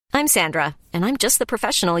I'm Sandra, and I'm just the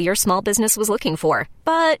professional your small business was looking for.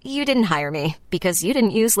 But you didn't hire me because you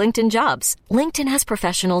didn't use LinkedIn Jobs. LinkedIn has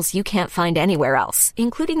professionals you can't find anywhere else,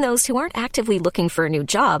 including those who aren't actively looking for a new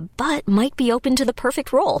job, but might be open to the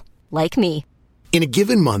perfect role, like me. In a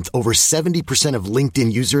given month, over 70% of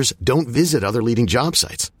LinkedIn users don't visit other leading job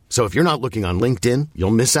sites. So if you're not looking on LinkedIn,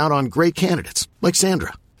 you'll miss out on great candidates like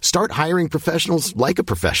Sandra. Start hiring professionals like a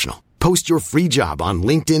professional. Post your free job on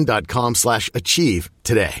linkedin.com/achieve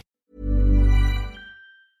today.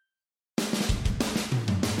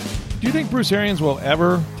 Do you think Bruce Arians will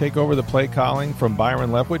ever take over the play calling from Byron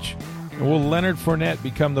Leftwich? And will Leonard Fournette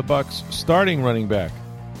become the Bucs' starting running back?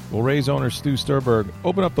 Will Rays owner Stu Sturberg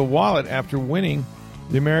open up the wallet after winning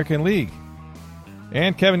the American League?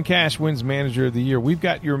 And Kevin Cash wins Manager of the Year. We've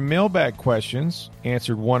got your mailbag questions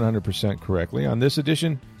answered 100% correctly on this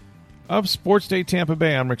edition of Sports Day Tampa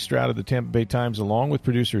Bay. I'm Rick Stroud of the Tampa Bay Times, along with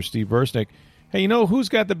producer Steve Versnick. Hey, you know who's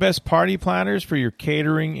got the best party planners for your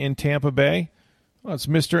catering in Tampa Bay? Well, it's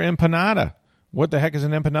Mr. Empanada. What the heck is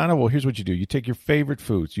an empanada? Well, here's what you do. You take your favorite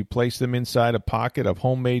foods. You place them inside a pocket of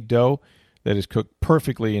homemade dough that is cooked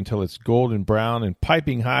perfectly until it's golden brown and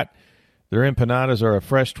piping hot. Their empanadas are a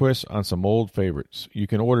fresh twist on some old favorites. You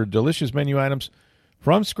can order delicious menu items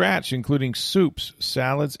from scratch, including soups,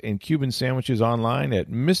 salads, and Cuban sandwiches online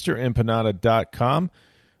at MrEmpanada.com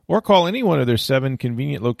or call any one of their 7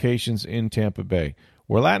 convenient locations in Tampa Bay.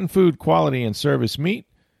 Where Latin food, quality, and service meet,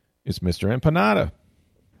 it's Mr. Empanada.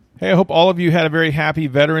 Hey, I hope all of you had a very happy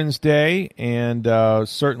Veterans Day, and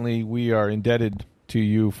certainly we are indebted to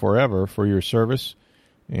you forever for your service.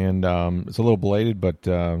 And it's a little belated, but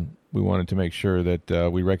we wanted to make sure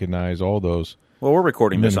that we recognize all those. Well, we're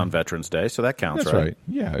recording this on Veterans Day, so that counts, That's right?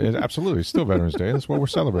 Yeah, absolutely. It's still Veterans Day. That's what we're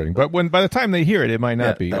celebrating. But by the time they hear it, it might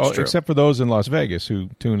not be. Except for those in Las Vegas who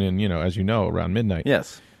tune in, as you know, around midnight.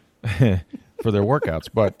 Yes. For their workouts.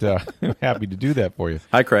 But I'm happy to do that for you.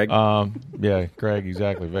 Hi, Craig. Yeah, Craig,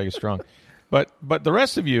 exactly. Vegas strong. But the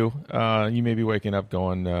rest of you, you may be waking up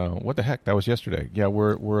going, what the heck? That was yesterday. Yeah,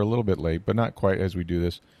 we're a little bit late, but not quite as we do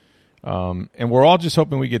this. And we're all just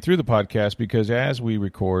hoping we get through the podcast because as we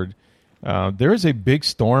record, there is a big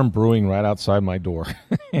storm brewing right outside my door.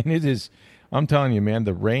 And it is, I'm telling you, man,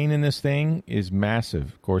 the rain in this thing is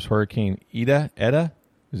massive. Of course, Hurricane Eta?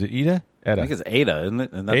 Is it Eta? Eta. I think it's Ada, isn't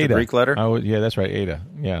it? Isn't that Ada. the Greek letter? Yeah, that's right, Ada.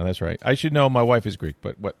 Yeah, that's right. I should know. My wife is Greek,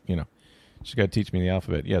 but she's got to teach me the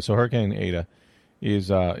alphabet. Yeah, so Hurricane Ada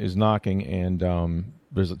is knocking, and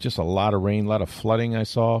there's just a lot of rain, a lot of flooding I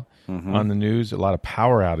saw on the news, a lot of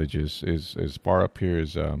power outages as far up here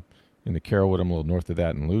as in the Carrollwood. I'm a little north of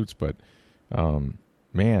that in Lutz, but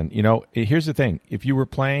man, here's the thing. If you were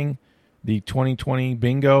playing the 2020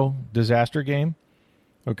 bingo disaster game,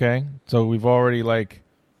 okay, so we've already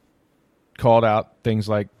called out things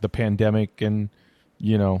like the pandemic and,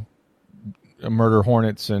 murder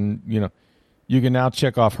hornets and, you can now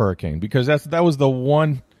check off hurricane because that was the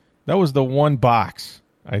one box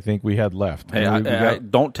I think we had left. Hey,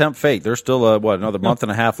 don't tempt fate. There's still another month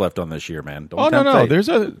and a half left on this year, man. Don't tempt fate.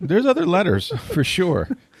 There's other letters for sure.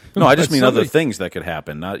 No, I just mean other things that could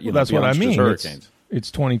happen. Not that's what I mean. Hurricanes. It's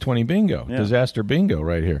 2020 bingo, disaster bingo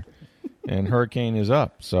right here, and hurricane is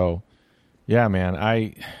up. So, yeah,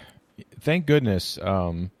 man, thank goodness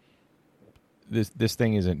this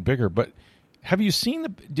thing isn't bigger. But have you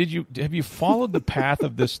seen have you followed the path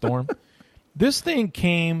of this storm? This thing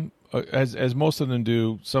came as most of them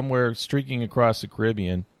do, somewhere streaking across the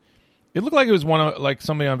Caribbean. It looked like it was like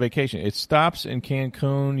somebody on vacation. It stops in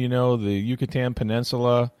Cancun, the Yucatan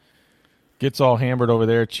Peninsula, gets all hammered over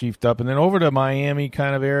there, chiefed up, and then over to Miami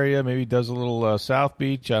kind of area. Maybe does a little South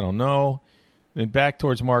Beach. I don't know. Then back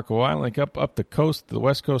towards Marco Island, up the coast, the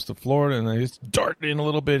west coast of Florida, and then just dart in a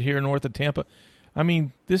little bit here north of Tampa. I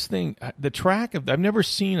mean, this thing, I've never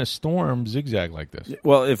seen a storm zigzag like this.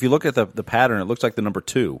 Well, if you look at the pattern, it looks like the number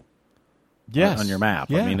 2. Yes. On your map.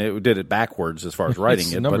 Yeah. I mean, it did it backwards as far as writing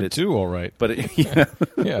it's it. Number but it's 2, all right. But yeah.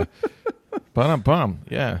 Yeah. Bum.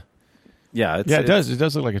 Yeah. Yeah. It does. It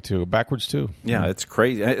does look like a 2, a backwards 2. Yeah, it's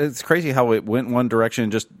crazy. It's crazy how it went one direction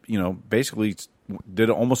and just, basically did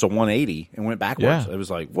almost a 180 and went backwards. Yeah. It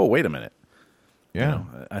was like, whoa, wait a minute. Yeah.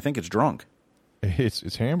 I think it's drunk.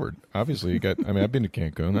 It's hammered. Obviously, I've been to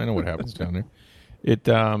Cancun. I know what happens down there.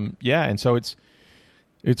 And so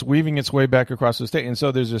it's weaving its way back across the state. And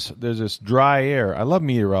so there's this dry air. I love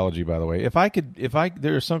meteorology, by the way.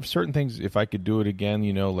 There are some certain things, if I could do it again,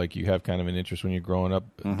 like you have kind of an interest when you're growing up.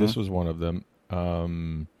 This was one of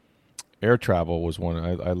them. Air travel was one.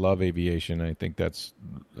 I love aviation. I think I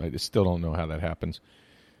still don't know how that happens,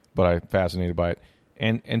 but I'm fascinated by it.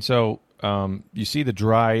 And so you see the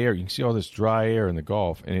dry air. You can see all this dry air in the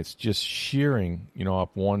Gulf, and it's just shearing,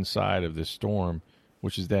 up one side of this storm,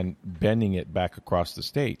 which is then bending it back across the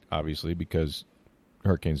state, obviously, because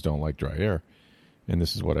hurricanes don't like dry air, and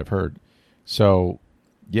this is what I've heard. So,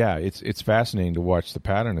 yeah, it's fascinating to watch the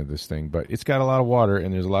pattern of this thing, but it's got a lot of water,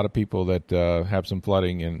 and there's a lot of people that have some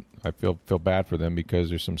flooding, and I feel bad for them because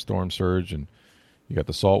there's some storm surge, and you got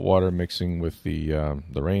the salt water mixing with the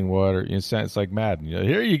rainwater. It's like Madden.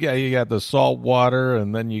 Here you got the salt water,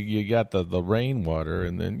 and then you got the rainwater,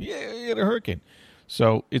 and then you get a hurricane.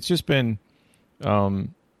 So it's just been.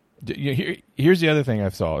 Here's the other thing I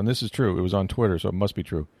saw, and this is true. It was on Twitter, so it must be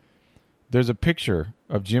true. There's a picture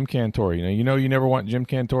of Jim Cantore. You never want Jim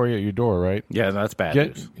Cantore at your door, right? Yeah, that's bad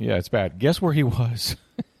news. Yeah, it's bad. Guess where he was?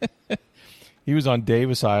 He was on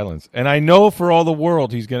Davis Islands, and I know for all the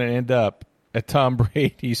world he's going to end up at Tom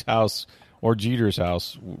Brady's house or Jeter's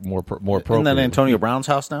house, more appropriately. Isn't that Antonio Brown's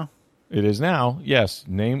house now? It is now. Yes.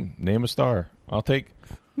 Name a star. I'll take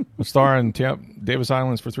a star on Davis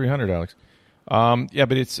Islands for $300, Alex. Yeah,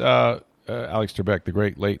 but it's Alex Trebek, the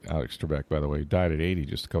great late Alex Trebek, by the way, died at 80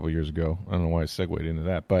 just a couple of years ago. I don't know why I segued into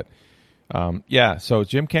that, but yeah. So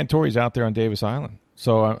Jim Cantore's out there on Davis Island.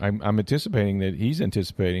 So I'm anticipating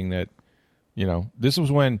that this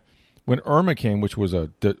was when Irma came, which was a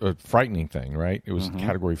frightening thing, right? It was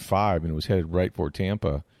Category 5, and it was headed right for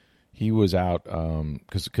Tampa. He was out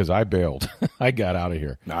because I bailed. I got out of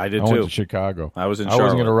here. I did too. I went to Chicago. I was in Charlotte. I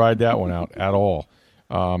wasn't going to ride that one out at all.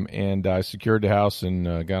 And I secured the house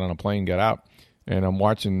and got on a plane, got out. And I'm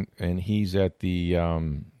watching, and he's at the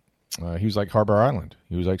he was like Harbor Island.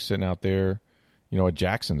 He was like sitting out there, at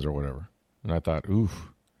Jackson's or whatever. And I thought, oof.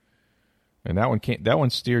 And that one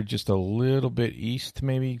steered just a little bit east,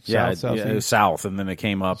 maybe south, and then it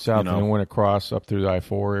came up south, and then went across up through the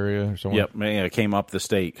I-4 area or something. Yep, yeah, it came up the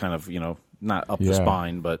state, kind of, not up the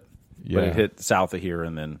spine, but it hit south of here,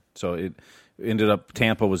 and then so it ended up.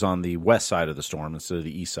 Tampa was on the west side of the storm instead of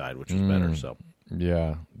the east side, which was better. So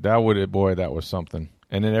yeah, that was something.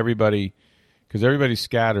 And then everybody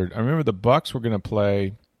scattered. I remember the Bucks were going to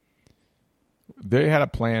play. They had a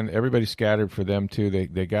plan. Everybody scattered for them too.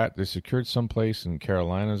 They secured someplace in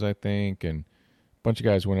Carolinas, I think, and a bunch of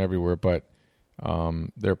guys went everywhere. But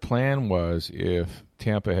their plan was if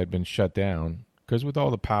Tampa had been shut down, because with all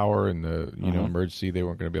the power and the emergency, they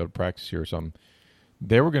weren't going to be able to practice here or something.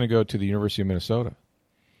 They were going to go to the University of Minnesota,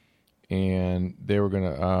 and they were going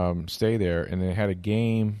to stay there. And they had a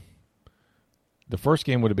game. The first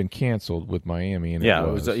game would have been canceled with Miami, and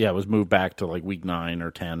it was moved back to like week 9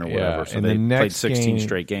 or 10 or whatever. So and they played 16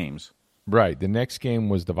 straight games. Right. The next game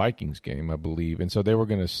was the Vikings game, I believe, and so they were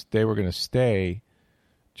going to stay,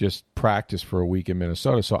 just practice for a week in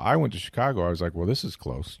Minnesota. So I went to Chicago. I was like, well, this is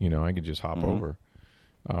close. I could just hop over.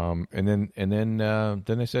 And then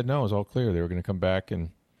they said no, it was all clear. They were going to come back and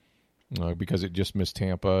because it just missed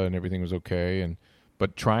Tampa and everything was okay.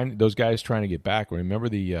 But those guys trying to get back. Remember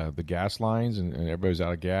the gas lines and everybody's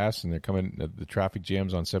out of gas and they're coming. The traffic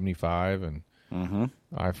jams on 75 and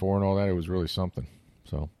I-4 and all that. It was really something.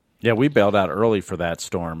 So yeah, we bailed out early for that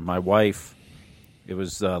storm. My wife, it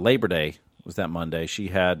was Labor Day. Was that Monday? She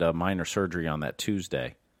had minor surgery on that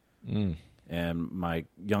Tuesday, and my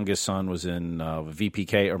youngest son was in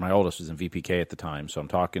VPK, or my oldest was in VPK at the time. So I'm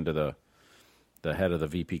talking to the head of the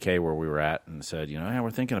VPK where we were at and said, we're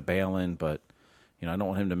thinking of bailing, but. I don't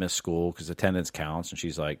want him to miss school because attendance counts. And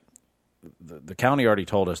she's like, the county already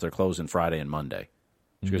told us they're closing Friday and Monday.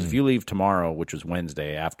 She goes, if you leave tomorrow, which was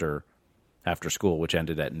Wednesday after school, which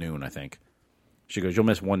ended at noon, I think. She goes, you'll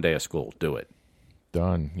miss one day of school. Do it.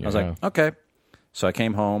 Done. Yeah. I was like, okay. So I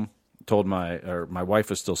came home, told my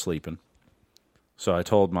wife was still sleeping. So I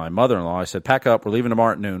told my mother-in-law, I said, pack up. We're leaving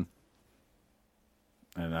tomorrow at noon.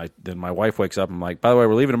 And then my wife wakes up. I'm like, by the way,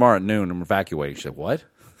 we're leaving tomorrow at noon and we're evacuating. She said, what?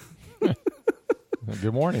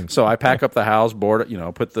 Good morning. So I pack up the house, board,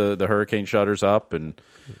 put the hurricane shutters up, and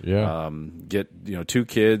get 2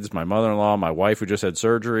 kids, my mother-in-law, my wife who just had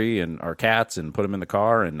surgery, and our cats, and put them in the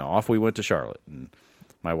car, and off we went to Charlotte. And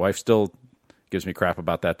my wife still gives me crap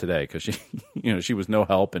about that today because she, she was no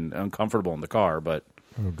help and uncomfortable in the car. But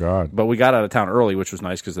oh God! But we got out of town early, which was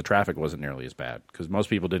nice because the traffic wasn't nearly as bad. Because most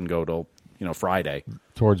people didn't go till Friday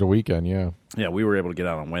towards the weekend. Yeah. Yeah, we were able to get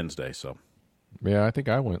out on Wednesday. So. Yeah, I think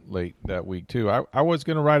I went late that week, too. I was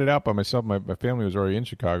going to ride it out by myself. My family was already in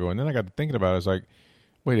Chicago. And then I got to thinking about it. I was like,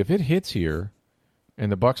 wait, if it hits here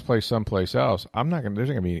and the Bucks play someplace else, there's not going to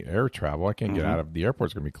be any air travel. I can't get out of the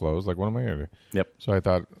airport's going to be closed. Like, what am I going to do? Yep. So I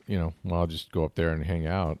thought, I'll just go up there and hang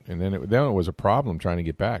out. And then it was a problem trying to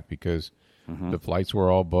get back because the flights were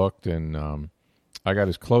all booked. And I got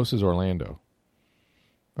as close as Orlando.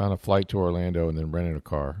 Found a flight to Orlando and then rented a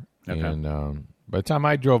car. Okay. And by the time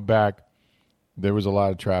I drove back, there was a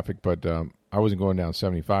lot of traffic, but I wasn't going down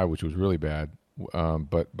 75, which was really bad.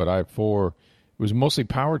 But I-4, it was mostly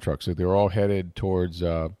power trucks. So they were all headed towards,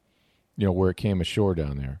 where it came ashore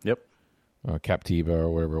down there. Yep. Captiva or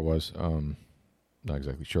whatever it was. Not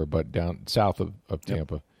exactly sure, but down south of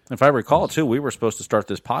Tampa. Yep. If I recall, too, we were supposed to start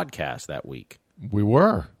this podcast that week. We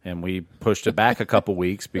were. And we pushed it back a couple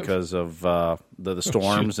weeks because of the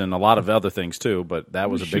storms and a lot of other things, too. But that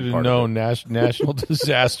was a big part of it. National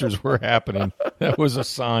disasters were happening. That was a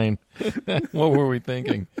sign. What were we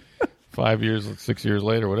thinking? 5 years, 6 years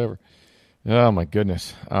later, whatever. Oh, my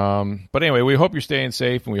goodness. But anyway, we hope you're staying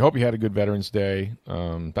safe, and we hope you had a good Veterans Day.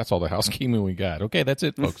 That's all the housekeeping we got. Okay, that's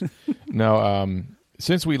it, folks. Now,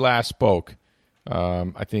 since we last spoke,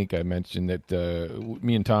 I think I mentioned that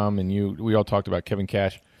me and Tom and you, we all talked about Kevin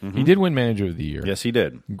Cash. Mm-hmm. He did win Manager of the Year. Yes, he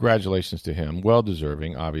did. Congratulations to him.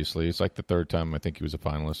 Well-deserving, obviously. It's like the third time I think he was a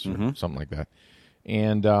finalist or something like that.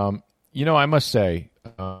 And, I must say,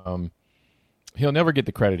 he'll never get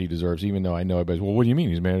the credit he deserves, even though I know everybody's, well, what do you mean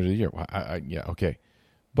he's Manager of the Year? Well, yeah, okay.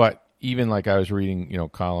 But even like I was reading,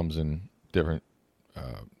 columns in different,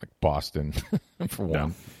 like Boston, for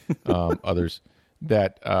one, others,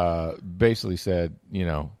 that basically said,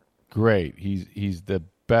 great, he's the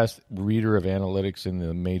best reader of analytics in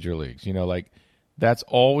the major leagues. That's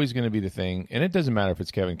always going to be the thing. And it doesn't matter if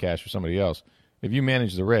it's Kevin Cash or somebody else. If you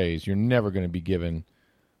manage the Rays, you're never going to be given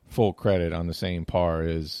full credit on the same par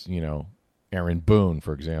as, Aaron Boone,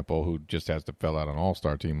 for example, who just has to fill out an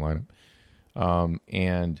all-star team lineup.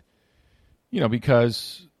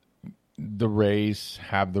 Because the Rays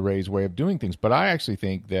have the Rays way of doing things. But I actually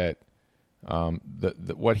think that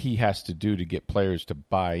what he has to do to get players to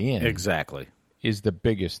buy in exactly is the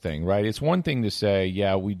biggest thing, right? It's one thing to say,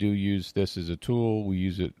 yeah, we do use this as a tool. We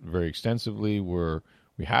use it very extensively.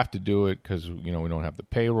 We have to do it because, we don't have the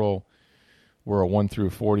payroll. We're a 1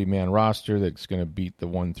 through 40 man roster that's going to beat the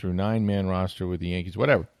 1 through 9 man roster with the Yankees,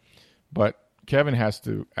 whatever. But Kevin has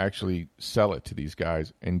to actually sell it to these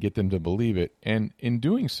guys and get them to believe it. And in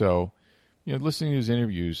doing so, listening to his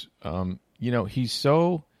interviews, he's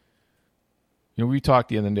so, we talked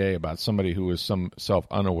the other day about somebody who was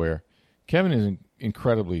self-unaware. Kevin is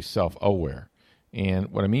incredibly self-aware.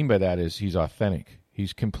 And what I mean by that is he's authentic.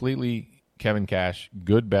 He's completely Kevin Cash,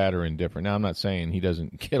 good, bad, or indifferent. Now, I'm not saying he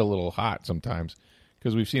doesn't get a little hot sometimes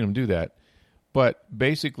because we've seen him do that. But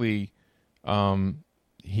basically,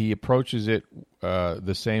 he approaches it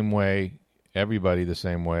the same way, everybody the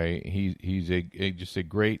same way. He's just a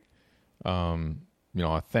great,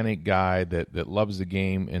 authentic guy that loves the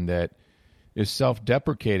game and that is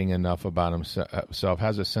self-deprecating enough about himself,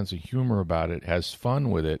 has a sense of humor about it, has fun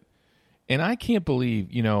with it. And I can't believe,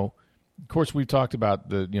 of course, we've talked about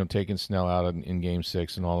the taking Snell out in Game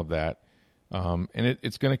 6 and all of that, and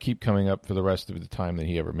it's going to keep coming up for the rest of the time that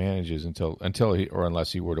he ever manages until he or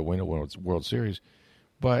unless he were to win a World Series.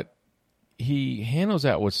 But he handles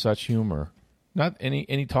that with such humor, and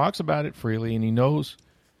he talks about it freely, and he knows.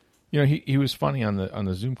 He was funny on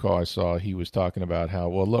the Zoom call I saw. He was talking about how,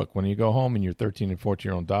 well, look, when you go home and your 13 and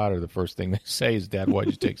 14-year-old daughter, the first thing they say is, "Dad, why'd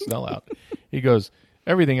you take Snell out?" He goes,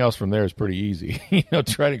 everything else from there is pretty easy.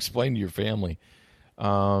 Try to explain to your family.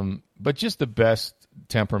 But just the best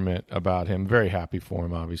temperament about him. Very happy for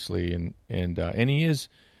him, obviously, and he is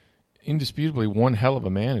indisputably one hell of a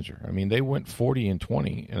manager. I mean, they went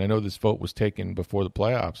 40-20, and I know this vote was taken before the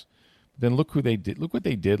playoffs. But then look who they did. Look what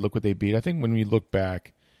they did. Look what they beat. I think when we look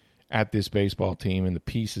back at this baseball team and the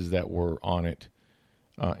pieces that were on it,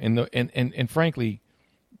 and frankly,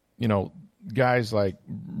 guys like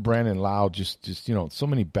Brandon Lau just so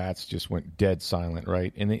many bats just went dead silent,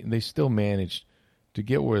 right? And they still managed to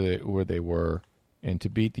get where they were and to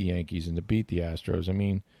beat the Yankees and to beat the Astros. I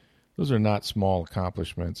mean, those are not small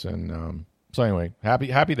accomplishments. And so anyway,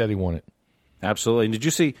 happy that he won it. Absolutely. And did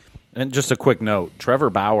you see? And just a quick note: Trevor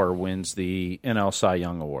Bauer wins the NL Cy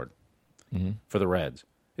Young Award for the Reds.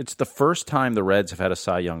 It's the first time the Reds have had a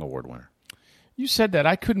Cy Young Award winner. You said that.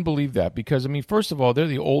 I couldn't believe that because, I mean, first of all, they're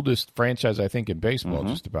the oldest franchise, I think, in baseball,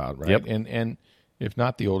 just about, right? Yep. And if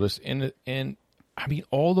not the oldest. And I mean,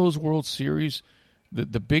 all those World Series,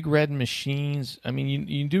 the big red machines, I mean,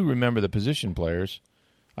 you do remember the position players.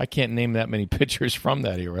 I can't name that many pitchers from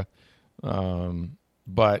that era.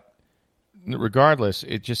 But regardless,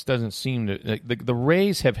 it just doesn't seem to – the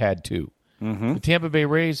Rays have had two. The Tampa Bay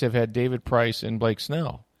Rays have had David Price and Blake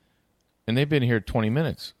Snell, and they've been here 20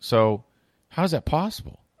 minutes. So how is that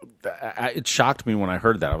possible? It shocked me when I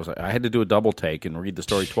heard that. I had to do a double take and read the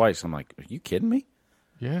story twice. I'm like, are you kidding me?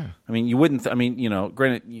 Yeah. I mean, you wouldn't.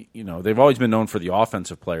 Granted, they've always been known for the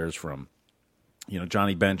offensive players from,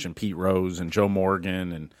 Johnny Bench and Pete Rose and Joe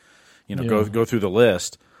Morgan and go through the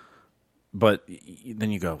list. But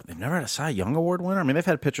then you go, they've never had a Cy Young Award winner? I mean, they've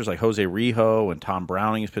had pitchers like Jose Rijo and Tom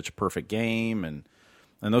Browning who's pitched a perfect game, and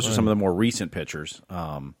those are some of the more recent pitchers.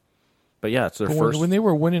 But yeah, it's their first. When they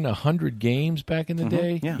were winning 100 games back in the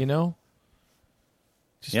day,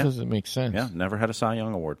 just doesn't make sense. Yeah, never had a Cy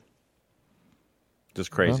Young Award.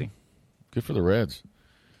 Just crazy. Well, good for the Reds.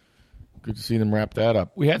 Good to see them wrap that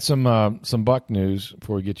up. We had some Buck news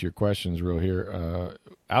before we get to your questions real here.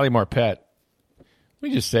 Ali Marpet. Let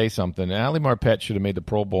me just say something. Ali Marpet should have made the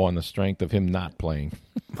Pro Bowl on the strength of him not playing.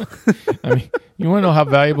 I mean, you want to know how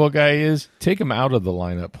valuable a guy is? Take him out of the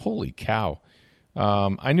lineup. Holy cow.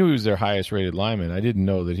 I knew he was their highest-rated lineman. I didn't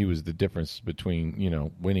know that he was the difference between,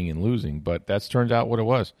 winning and losing, but that's turned out what it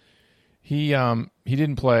was. He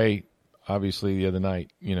didn't play, obviously, the other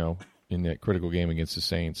night, in that critical game against the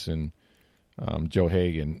Saints, and Joe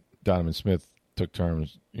Haig and Donovan Smith took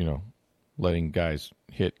turns, letting guys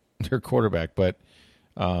hit their quarterback, but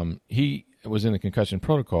he was in the concussion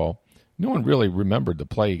protocol. No one really remembered the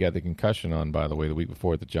play he got the concussion on, by the way, the week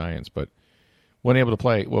before at the Giants, but wasn't able to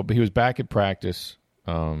play. Well, he was back at practice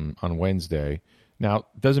on Wednesday. Now,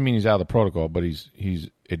 doesn't mean he's out of the protocol, but he's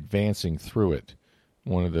advancing through it.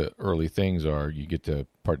 One of the early things are you get to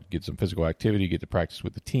get some physical activity, get to practice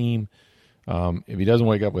with the team. If he doesn't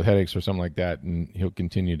wake up with headaches or something like that, and he'll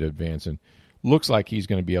continue to advance. And looks like he's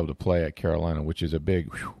going to be able to play at Carolina, which is a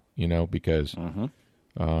big, because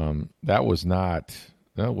that was not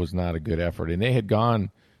a good effort. And they had gone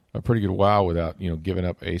a pretty good while without giving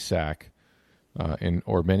up a sack.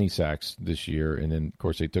 Or many sacks this year, and then of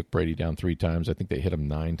course they took Brady down 3 times. I think they hit him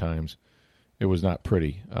 9 times. It was not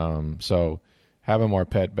pretty. So having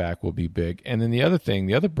Marpet back will be big. And then the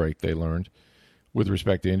other break they learned with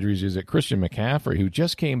respect to injuries is that Christian McCaffrey, who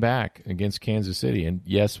just came back against Kansas City, and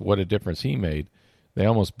yes, what a difference he made. They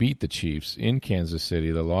almost beat the Chiefs in Kansas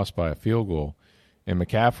City. They lost by a field goal, and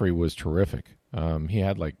McCaffrey was terrific. He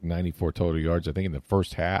had like 94 total yards, I think, in the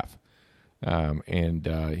first half.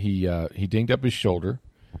 He dinged up his shoulder,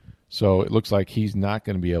 so it looks like he's not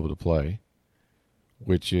going to be able to play,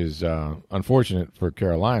 which is unfortunate for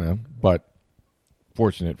Carolina, but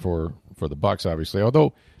fortunate for the Bucs, obviously.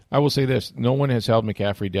 Although I will say this: no one has held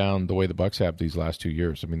McCaffrey down the way the Bucs have these last 2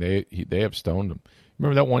 years. I mean, they have stoned him.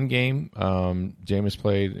 Remember that one game Jameis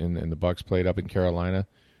played and the Bucs played up in Carolina?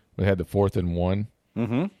 We had the 4th and 1.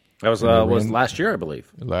 Mm-hmm. That was last year, I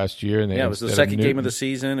believe. Last year, and it was the second game of the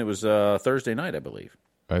season. It was Thursday night, I believe.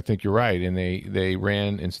 I think you're right. And they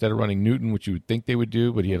ran, instead of running Newton, which you would think they would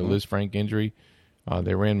do, but he had a Liz Frank injury.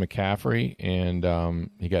 They ran McCaffrey, and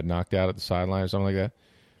he got knocked out at the sideline or something like that.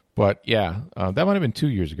 But yeah, that might have been 2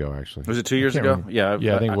 years ago, actually. Was it 2 years ago? Remember. Yeah,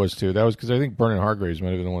 I think it was 2. That was because I think Vernon Hargreaves might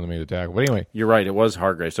have been the one that made the tackle. But anyway, you're right. It was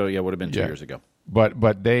Hargreaves. So yeah, it would have been 2 years ago.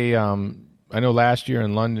 But they. I know last year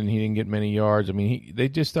in London he didn't get many yards. I mean, they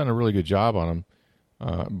just done a really good job on him.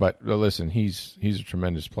 But listen, he's a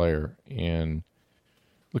tremendous player. And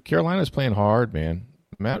look, Carolina's playing hard, man.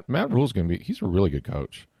 Matt Rule's he's a really good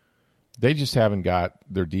coach. They just haven't got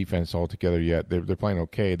their defense all together yet. They're playing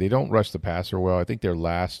okay. They don't rush the passer well. I think they're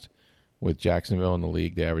last with Jacksonville in the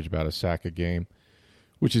league. They average about a sack a game,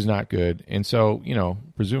 which is not good. And so,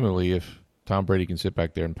 presumably if Tom Brady can sit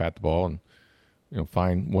back there and pat the ball and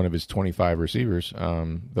find one of his 25 receivers,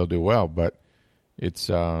 they'll do well. But it's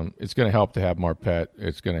going to help to have Marpet.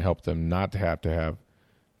 It's going to help them not to have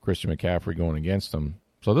Christian McCaffrey going against them.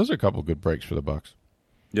 So those are a couple of good breaks for the Bucs.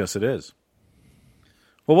 Yes, it is.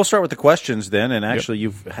 Well, we'll start with the questions then, and actually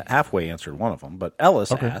you've halfway answered one of them. But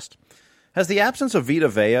Ellis asked, has the absence of Vita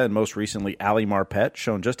Vea and most recently Ali Marpet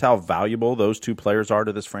shown just how valuable those two players are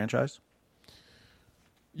to this franchise?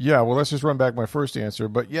 Yeah, well, let's just run back my first answer.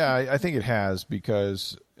 But, yeah, I think it has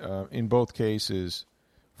because in both cases,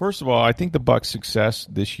 first of all, I think the Bucs' success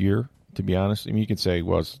this year, to be honest, I mean, you can say,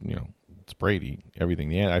 well, it's Brady,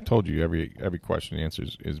 everything. I told you every question the answer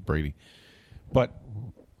is Brady. But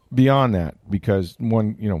beyond that, because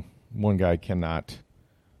one guy cannot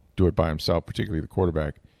do it by himself, particularly the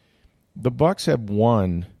quarterback, the Bucs have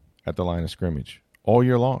won at the line of scrimmage all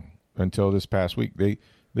year long until this past week.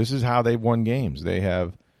 This is how they've won games. They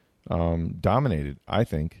have dominated, I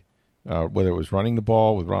think, whether it was running the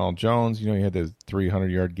ball with Ronald Jones. You had the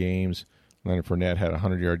 300-yard games. Leonard Fournette had a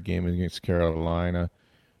 100-yard game against Carolina.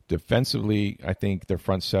 Defensively, I think their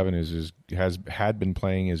front seven had been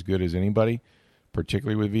playing as good as anybody,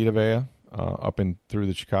 particularly with Vita Vea up and through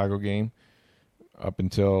the Chicago game. Up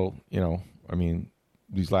until,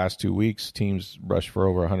 these last 2 weeks, teams rushed for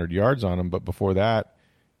over 100 yards on them. But before that,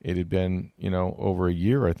 it had been, over a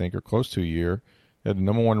year, I think, or close to a year. They had the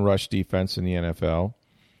number one rush defense in the NFL.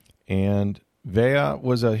 And Vea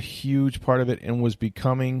was a huge part of it and was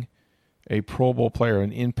becoming a Pro Bowl player,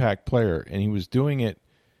 an impact player, and he was doing it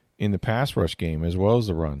in the pass rush game as well as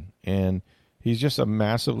the run. And he's just a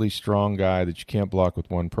massively strong guy that you can't block with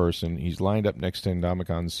one person. He's lined up next to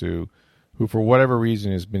Ndamukong Suh, who for whatever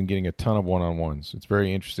reason has been getting a ton of one-on-ones. It's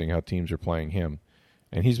very interesting how teams are playing him.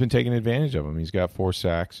 And he's been taking advantage of him. He's got 4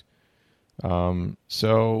 sacks.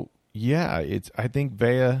 So, yeah, I think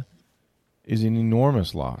Vea is an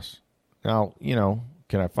enormous loss. Now,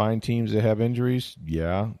 can I find teams that have injuries?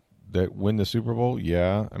 Yeah. That win the Super Bowl?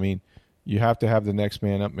 Yeah. I mean, you have to have the next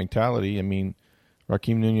man up mentality. I mean,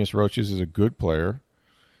 Raheem Nunez-Roches is a good player.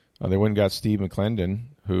 They went and got Steve McClendon,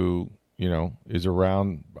 who, is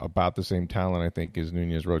around about the same talent, I think, as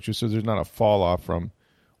Nunez-Roches. So there's not a fall off from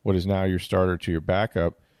what is now your starter to your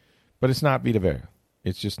backup. But it's not Vita Vea.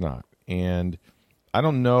 It's just not. And I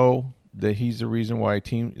don't know that he's the reason why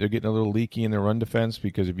they're getting a little leaky in their run defense,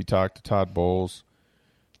 because if you talk to Todd Bowles,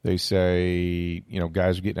 they say,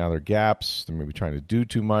 guys are getting out of their gaps. They're maybe trying to do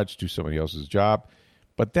too much, do somebody else's job.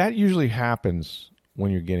 But that usually happens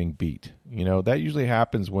when you're getting beat. That usually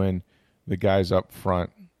happens when the guys up front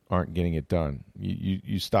aren't getting it done.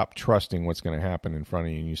 You stop trusting what's going to happen in front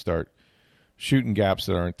of you, and you start shooting gaps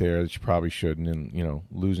that aren't there that you probably shouldn't, and,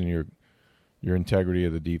 losing your integrity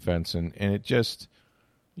of the defense. And it just,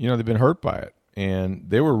 they've been hurt by it. And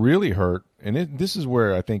they were really hurt. And this is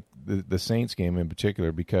where I think the Saints game in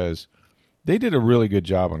particular, because they did a really good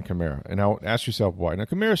job on Kamara. And I'll ask yourself why. Now,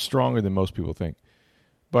 Kamara's stronger than most people think.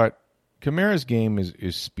 But Kamara's game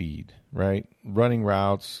is speed, right? Running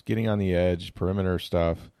routes, getting on the edge, perimeter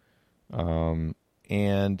stuff.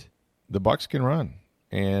 And the Bucs can run.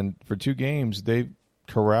 And for 2 games, they've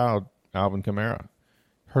corralled Alvin Kamara.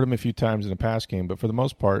 Hurt him a few times in the pass game, but for the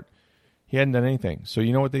most part, he hadn't done anything. So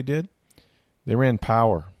you know what they did? They ran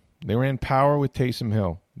power. They ran power with Taysom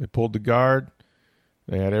Hill. They pulled the guard.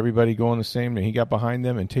 They had everybody going the same, and he got behind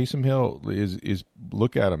them. And Taysom Hill is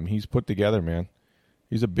look at him. He's put together, man.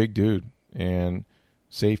 He's a big dude. And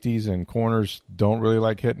safeties and corners don't really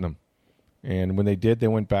like hitting him. And when they did, they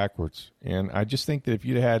went backwards. And I just think that if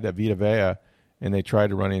you'd had Vita Vea and they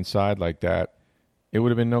tried to run inside like that, it would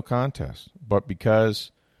have been no contest. But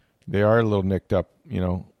because they are a little nicked up,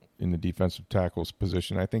 in the defensive tackles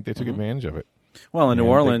position, I think they took advantage of it. Well, in New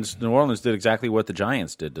Orleans did exactly what the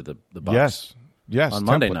Giants did to the Bucs. Yes. On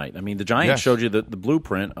Monday night. I mean, the Giants showed you the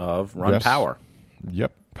blueprint of run power.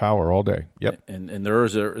 Yep, power all day. Yep. And there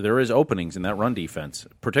is openings in that run defense,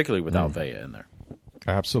 particularly without Vea in there.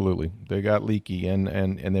 Absolutely. They got leaky, and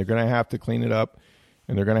they're going to have to clean it up,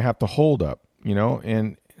 and they're going to have to hold up,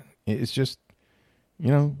 and it's just,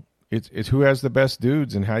 it's who has the best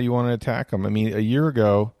dudes and how you want to attack them. I mean, a year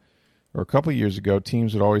ago or a couple of years ago,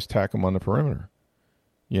 teams would always attack them on the perimeter,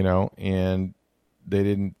 and they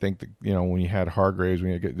didn't think that, when you had Hargraves,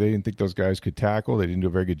 they didn't think those guys could tackle. They didn't do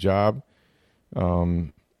a very good job.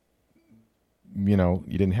 You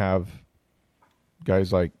didn't have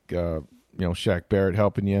guys like, Shaq Barrett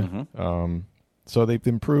helping you. So they've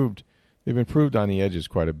improved. They've improved on the edges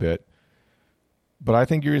quite a bit. But I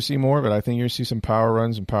think you're going to see more of it. I think you're going to see some power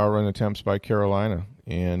runs and power run attempts by Carolina.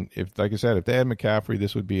 And if they had McCaffrey,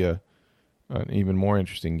 this would be an even more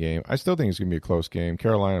interesting game. I still think it's going to be a close game.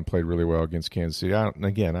 Carolina played really well against Kansas City. I don't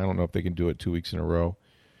know if they can do it 2 weeks in a row.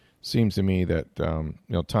 Seems to me that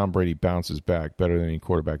Tom Brady bounces back better than any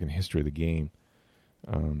quarterback in the history of the game.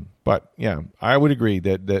 But yeah, I would agree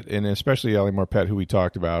that and especially Ali Marpet, who we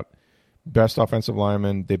talked about, best offensive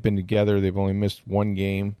lineman. They've been together. They've only missed 1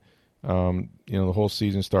 game. The whole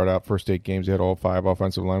season started out, first 8 games, they had all 5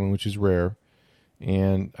 offensive linemen, which is rare.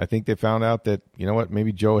 And I think they found out that,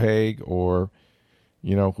 maybe Joe Haig or,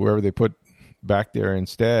 whoever they put back there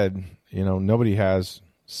instead, nobody has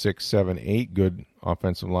 6, 7, 8 good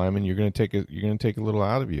offensive linemen. You're going to take a little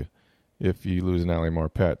out of you if you lose an Ali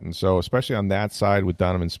Marpet. And so, especially on that side with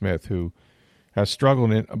Donovan Smith, who has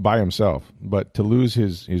struggled by himself, but to lose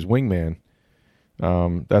his wingman,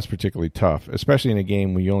 that's particularly tough, especially in a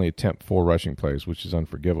game where you only attempt 4 rushing plays, which is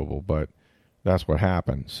unforgivable, but that's what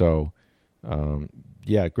happened. So,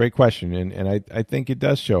 great question. And I think it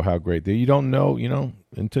does show how great you don't know,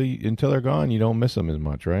 until they're gone, you don't miss them as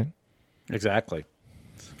much, right? Exactly.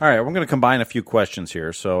 All right, we're going to combine a few questions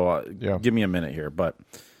here, so give me a minute here. But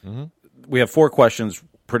we have 4 questions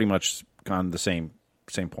pretty much on the same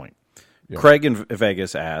point. Yeah. Craig in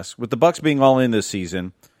Vegas asks, with the Bucs being all in this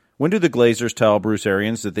season, when do the Glazers tell Bruce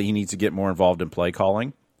Arians that he needs to get more involved in play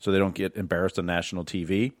calling so they don't get embarrassed on national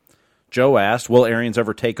TV? Joe asked, will Arians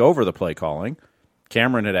ever take over the play calling?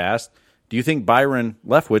 Cameron had asked, do you think Byron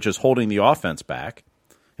Leftwich is holding the offense back?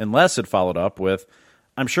 And Les had followed up with,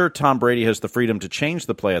 I'm sure Tom Brady has the freedom to change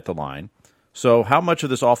the play at the line, So how much of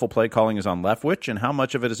this awful play calling is on Leftwich and how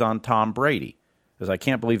much of it is on Tom Brady? Because I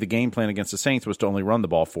can't believe the game plan against the Saints was to only run the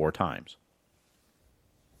ball 4 times.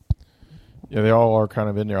 Yeah, they all are kind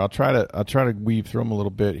of in there. I'll try to weave through them a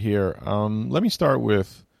little bit here. Let me start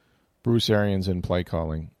with Bruce Arians and play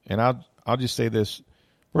calling, and I'll just say this.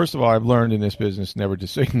 First of all, I've learned in this business never to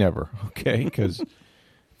say never, okay? Because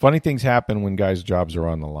funny things happen when guys' jobs are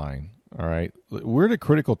on the line. All right, we're at a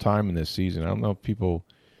critical time in this season. I don't know if people,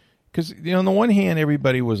 because on the one hand,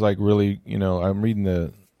 everybody was like really, I'm reading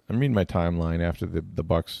my timeline after the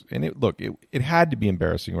Bucs, and it had to be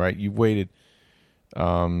embarrassing, right? You've waited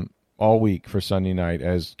all week for Sunday night,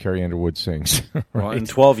 as Carrie Underwood sings. Right? Well, in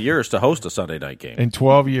 12 years to host a Sunday night game. In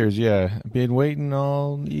 12 years, yeah, been waiting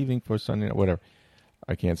all evening for Sunday night, whatever.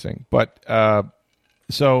 I can't sing, but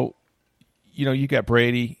so you got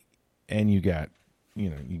Brady, and you got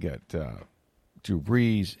Drew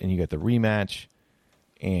Brees, and you got the rematch,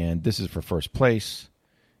 and this is for first place,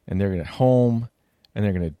 and they're going to home, and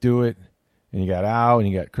they're going to do it, and you got Al, and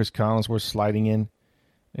you got Chris Collinsworth sliding in,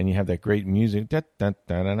 and you have that great music, get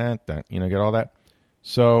all that.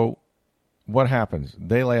 So what happens?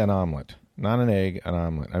 They lay an omelet, not an egg, an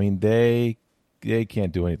omelet. I mean, they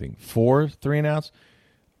can't do anything. 4 3-and-outs.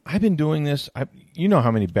 I've been doing this. You know how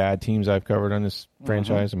many bad teams I've covered on this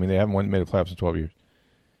franchise? I mean, they haven't made a playoffs in 12 years.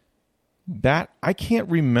 That I can't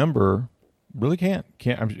remember. Really can't.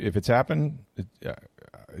 If it's happened,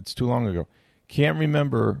 it's too long ago. Can't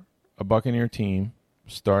remember a Buccaneer team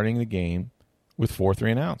starting the game with 4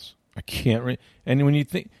 3-and-outs. I can't. And when you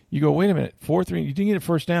think, you go, wait a minute, 4-3. You didn't get a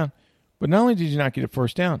first down, but not only did you not get a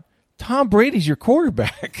first down, Tom Brady's your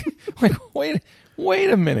quarterback. Like, wait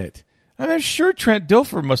a minute. I'm sure Trent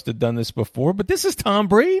Dilfer must have done this before, but this is Tom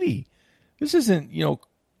Brady. This isn't,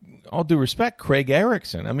 all due respect, Craig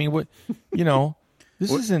Erickson. I mean,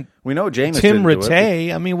 this isn't. We know Jameis Tim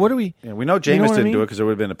Rattay. I mean, what do we? Yeah, we know Jameis didn't do it because there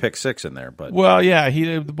would have been a pick 6 in there. But well, yeah,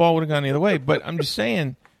 the ball would have gone the other way. But I'm just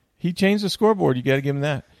saying, he changed the scoreboard. You got to give him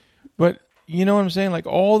that. But you know what I'm saying? Like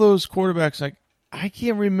all those quarterbacks, like I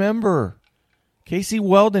can't remember. Casey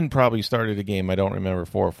Weldon probably started a game. I don't remember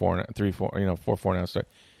 4-4 now start.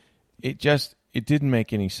 It didn't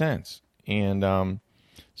make any sense. And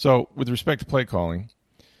so with respect to play calling,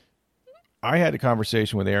 I had a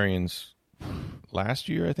conversation with Arians last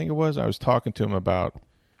year, I think it was. I was talking to him about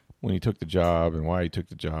when he took the job and why he took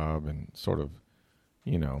the job and sort of,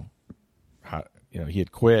 how, he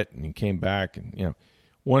had quit and he came back. And,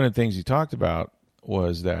 one of the things he talked about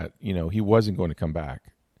was that, he wasn't going to come back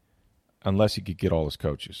unless he could get all his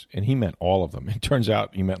coaches. And he meant all of them. It turns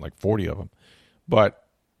out he meant like 40 of them. But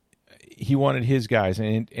he wanted his guys,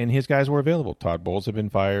 and his guys were available. Todd Bowles had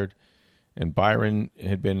been fired, and Byron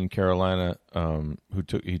had been in Carolina.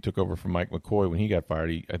 He took over from Mike McCoy when he got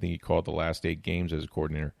fired. I think he called the last 8 games as a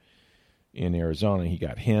coordinator in Arizona. He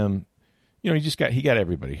got him. He got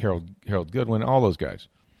everybody. Harold Goodwin, all those guys.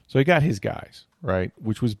 So he got his guys, right,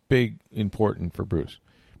 which was important for Bruce.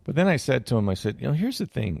 But then I said to him, here's the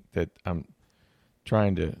thing that I'm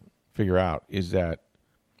trying to figure out is that,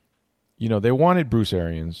 they wanted Bruce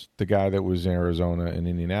Arians, the guy that was in Arizona and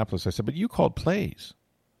Indianapolis. I said, but you called plays.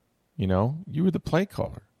 You were the play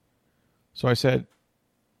caller. So I said,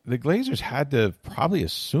 the Glazers had to have probably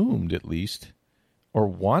assumed at least or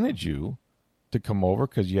wanted you to come over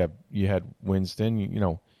because you had Winston.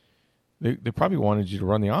 They probably wanted you to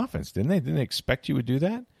run the offense, didn't they? Didn't they expect you would do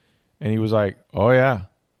that? And he was like, oh, yeah.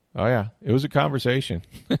 It was a conversation.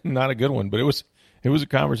 Not a good one, but it was a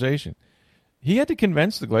conversation. He had to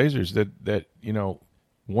convince the Glazers that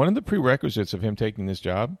one of the prerequisites of him taking this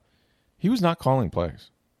job, he was not calling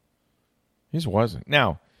plays. He just wasn't.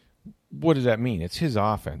 Now, what does that mean? It's his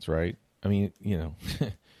offense, right? I mean,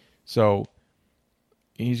 so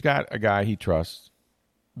he's got a guy he trusts,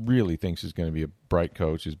 really thinks is going to be a bright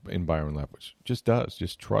coach is in Byron Leftwich.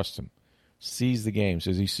 Just trusts him. Sees the game,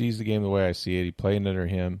 says he sees the game the way I see it. He played under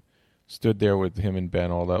him, stood there with him and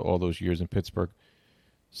Ben all those years in Pittsburgh.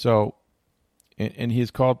 So, and he's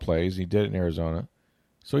called plays. He did it in Arizona.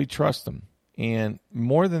 So he trusts them. And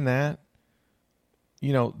more than that,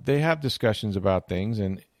 they have discussions about things.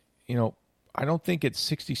 And, I don't think at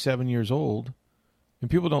 67 years old, and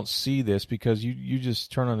people don't see this because you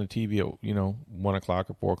just turn on the TV at, 1 o'clock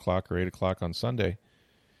or 4 o'clock or 8 o'clock on Sunday.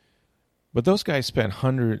 But those guys spend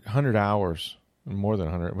 100 hours, more than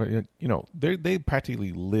 100. But, they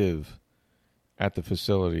practically live at the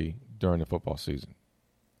facility during the football season.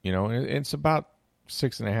 And it's about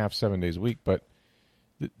 6.5, 7 days a week. But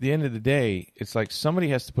the end of the day, it's like somebody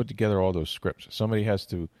has to put together all those scripts. Somebody has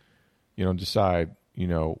to, decide,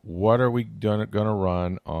 what are we going to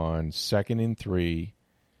run on 2nd and 3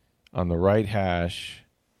 on the right hash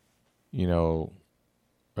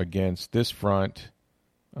against this front,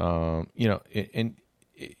 and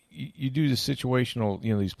you do the situational,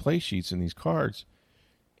 these play sheets and these cards,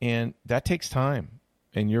 and that takes time,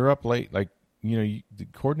 and you're up late. Like, the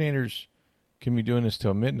coordinators can be doing this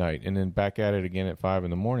till midnight and then back at it again at 5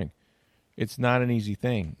 a.m. It's not an easy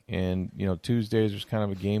thing. And, Tuesdays was kind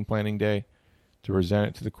of a game planning day to present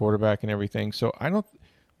it to the quarterback and everything. So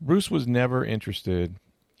Bruce was never interested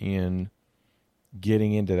in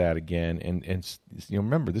getting into that again. And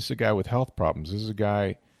remember, this is a guy with health problems. This is a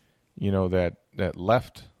guy, that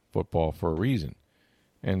left football for a reason.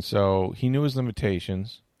 And so he knew his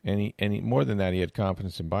limitations, and he more than that, he had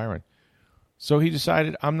confidence in Byron. So he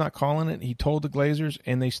decided, I'm not calling it. He told the Glazers,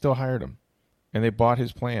 and they still hired him. And they bought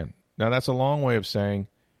his plan. Now, that's a long way of saying,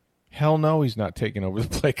 hell no, he's not taking over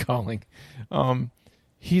the play calling.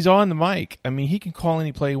 He's on the mic. I mean, he can call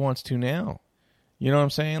any play he wants to now. You know what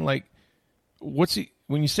I'm saying? Like,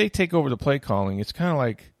 when you say take over the play calling, it's kind of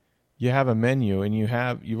like you have a menu, and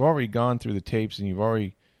you've already gone through the tapes, and you've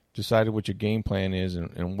already decided what your game plan is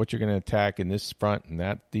and what you're going to attack in this front and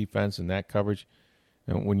that defense and that coverage.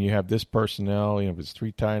 And when you have this personnel, if it's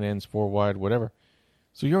 3 tight ends, 4 wide, whatever.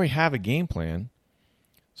 So you already have a game plan.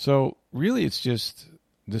 So really it's just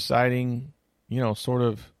deciding, sort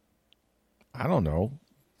of, I don't know.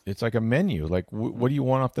 It's like a menu. Like, what do you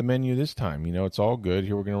want off the menu this time? It's all good.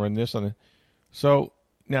 Here, we're going to run this on the. So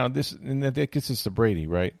now that gets us to Brady,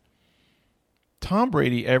 right? Tom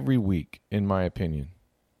Brady every week, in my opinion,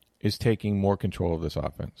 is taking more control of this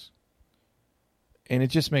offense. And it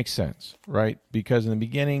just makes sense, right? Because in the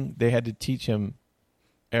beginning, they had to teach him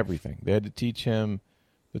everything. They had to teach him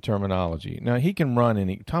the terminology. Now, he can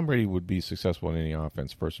run Tom Brady would be successful in any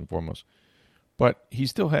offense, first and foremost. But he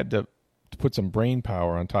still had to put some brain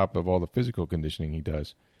power on top of all the physical conditioning he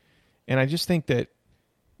does. And I just think that,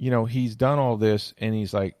 he's done all this, and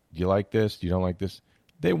he's like, do you like this? Do you don't like this?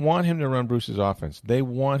 They want him to run Bruce's offense. They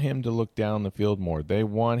want him to look down the field more. They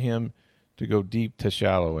want him to go deep to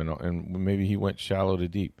shallow, and maybe he went shallow to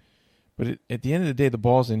deep. But at the end of the day, the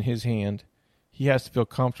ball's in his hand. He has to feel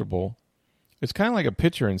comfortable. It's kind of like a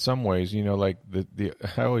pitcher in some ways, like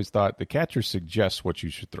I always thought the catcher suggests what you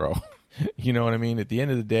should throw. You know what I mean? At the end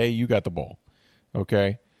of the day, you got the ball.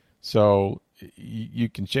 Okay? So you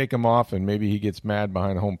can shake him off, and maybe he gets mad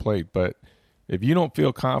behind home plate. But if you don't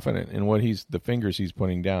feel confident in the fingers he's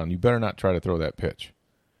putting down, you better not try to throw that pitch,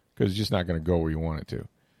 because it's just not going to go where you want it to.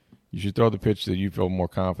 You should throw the pitch that you feel more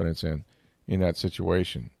confidence in that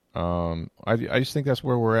situation. I just think that's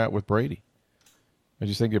where we're at with Brady. I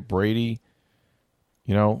just think that Brady,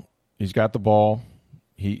 he's got the ball.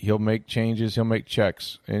 He'll make changes. He'll make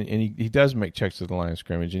checks. And he does make checks to the line of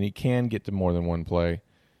scrimmage, and he can get to more than one play.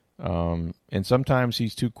 And sometimes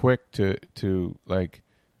he's too quick to like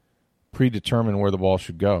predetermine where the ball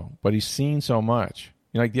should go. But he's seen so much.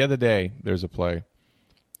 Like the other day, there's a play.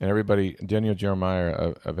 And Daniel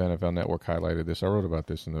Jeremiah of NFL Network highlighted this. I wrote about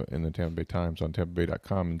this in the Tampa Bay Times on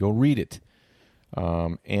TampaBay.com, and go read it.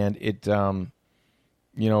 And it,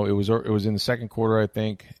 it was in the second quarter, I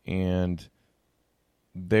think, and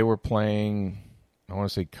they were playing, I want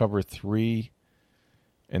to say cover 3,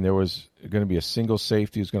 and there was going to be a single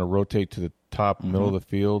safety who's going to rotate to the top middle of the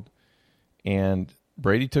field, and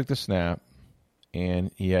Brady took the snap, and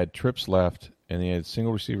he had trips left, and he had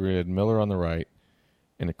single receiver. He had Miller on the right.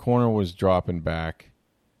 And the corner was dropping back.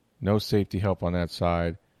 No safety help on that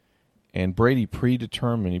side. And Brady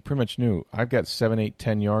predetermined. He pretty much knew, I've got 7, 8,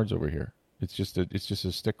 10 yards over here. It's just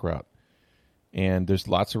a stick route. And there's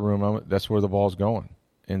lots of room. That's where the ball's going.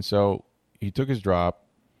 And so he took his drop.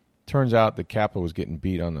 Turns out the Kappa was getting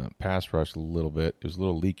beat on the pass rush a little bit. It was a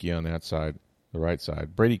little leaky on that side, the right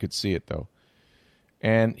side. Brady could see it, though.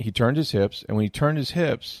 And he turned his hips. And when he turned his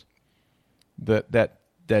hips,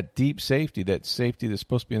 that deep safety, that safety that's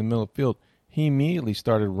supposed to be in the middle of the field, he immediately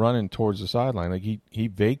started running towards the sideline. Like he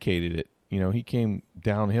vacated it. He came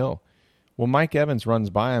downhill. Well, Mike Evans runs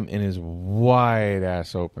by him and is wide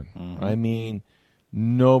ass open. Mm-hmm. I mean,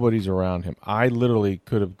 nobody's around him. I literally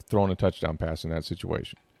could have thrown a touchdown pass in that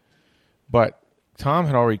situation. But Tom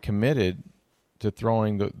had already committed to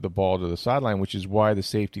throwing the ball to the sideline, which is why the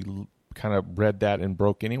safety kind of read that and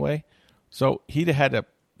broke anyway. So he'd have had to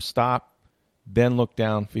stop, then look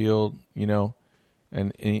downfield,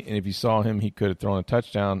 and if you saw him, he could have thrown a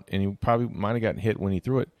touchdown, and he probably might have gotten hit when he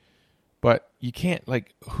threw it. But you can't,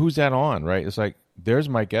 who's that on, right? It's like, there's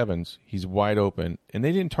Mike Evans. He's wide open. And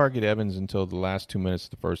they didn't target Evans until the last 2 minutes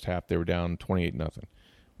of the first half. They were down 28-0,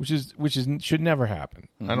 which should never happen.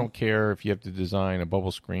 Mm-hmm. I don't care if you have to design a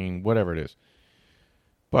bubble screen, whatever it is.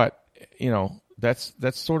 But, that's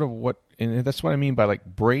sort of what, and that's what I mean by,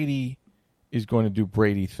 Brady is going to do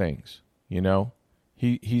Brady things. You know,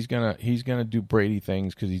 he's gonna do Brady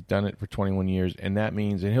things because he's done it for 21 years, and that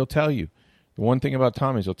means, and he'll tell you. The one thing about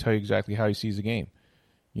Tom is he'll tell you exactly how he sees the game.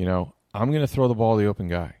 You know, I'm going to throw the ball to the open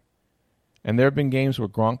guy. And there have been games where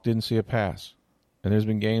Gronk didn't see a pass. And there's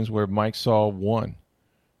been games where Mike saw one,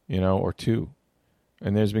 or two.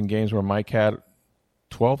 And there's been games where Mike had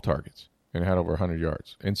 12 targets and had over 100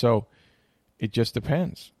 yards. And so it just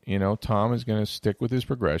depends. Tom is going to stick with his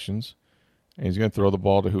progressions, and he's going to throw the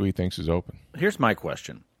ball to who he thinks is open. Here's my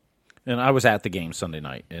question. And I was at the game Sunday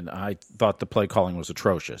night, and I thought the play calling was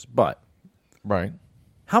atrocious. But right.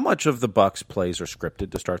 How much of the Bucs plays are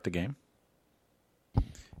scripted to start the game?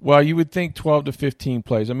 Well, you would think 12 to 15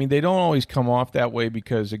 plays. I mean, they don't always come off that way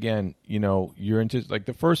because, again, you're into like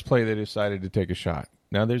the first play they decided to take a shot.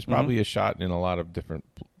 Now, there's probably a shot in a lot of different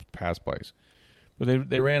pass plays. But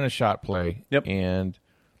they ran a shot play, and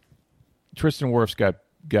Tristan Wirfs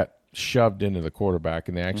got shoved into the quarterback,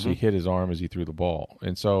 and they actually hit his arm as he threw the ball.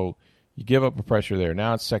 And so you give up a pressure there.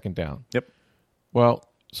 Now it's second down. Yep. Well,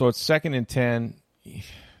 so it's 2nd and 10.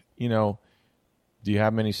 Do you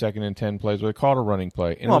have many 2nd and 10 plays? Well, they called a running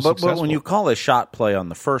play. And but when you call a shot play on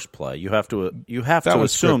the first play, you have to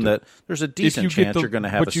assume that there's a decent chance you're going to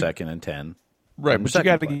have a 2nd and 10. Right, but you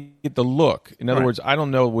got to get the look. In other words, I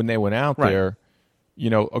don't know when they went out there.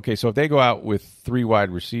 Okay, so if they go out with 3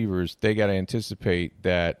 wide receivers, they got to anticipate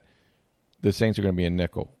that the Saints are going to be in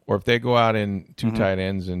nickel. Or if they go out in 2 tight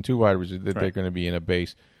ends and 2 wide receivers, that they're going to be in a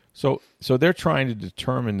base. So they're trying to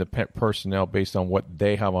determine the personnel based on what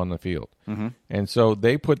they have on the field. And so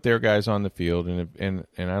they put their guys on the field, and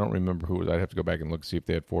I don't remember who it was. I'd have to go back and look to see if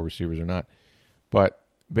they had 4 receivers or not. But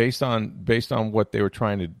based on what they were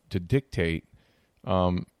trying to dictate,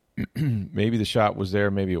 maybe the shot was there,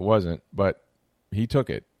 maybe it wasn't, but he took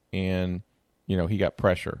it, and he got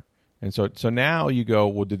pressure. And so now you go,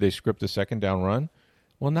 well, did they script a second down run?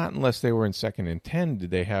 Well, not unless they were in 2nd and 10.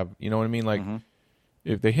 Did they have, you know what I mean? Like,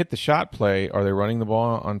 if they hit the shot play, are they running the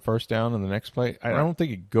ball on first down on the next play? I don't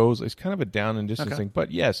think it goes. It's kind of a down and distance thing.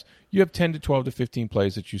 But yes, you have 10 to 12 to 15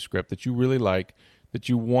 plays that you script that you really like, that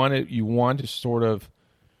you want to sort of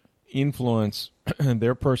influence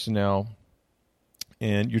their personnel,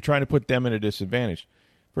 and you're trying to put them at a disadvantage.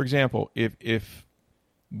 For example, if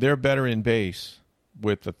they're better in base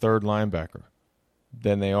with the 3rd linebacker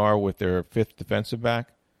than they are with their 5th defensive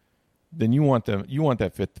back, then you want that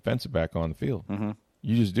 5th defensive back on the field.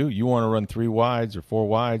 You just do. You want to run 3 wides or 4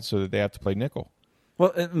 wides so that they have to play nickel.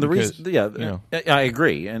 Well, and I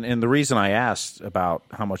agree. And the reason I asked about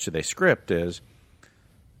how much do they script is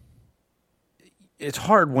it's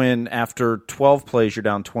hard when after 12 plays you're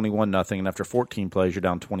down 21-0, and after 14 plays you're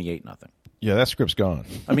down 28-0. Yeah, that script's gone.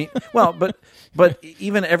 I mean, well, but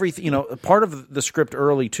even everything, part of the script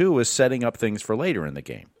early too is setting up things for later in the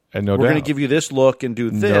game. And we're going to give you this look and do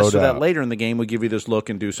this, so that later in the game we give you this look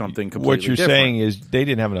and do something completely different. What you're saying is they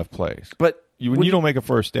didn't have enough plays. But when you don't make a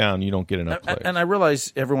first down, you don't get enough plays. And I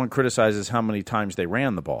realize everyone criticizes how many times they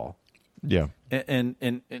ran the ball. Yeah.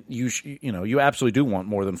 And you absolutely do want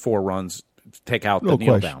more than 4 runs to take out the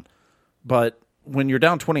kneel down. But when you're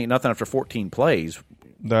down 28-0 after 14 plays,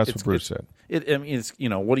 that's what Bruce said.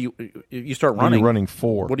 What do you start running? You're running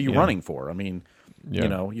for. What are you running for? I mean,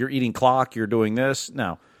 you're eating clock, you're doing this.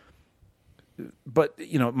 Now, but,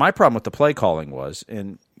 my problem with the play calling was,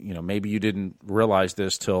 and, maybe you didn't realize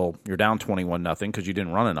this till you're down 21-0 because you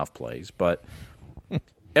didn't run enough plays, but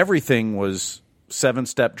everything was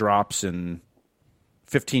 7-step drops and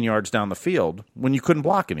 15 yards down the field when you couldn't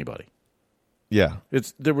block anybody. Yeah.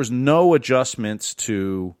 There was no adjustments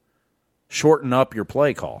to shorten up your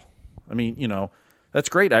play call. I mean, that's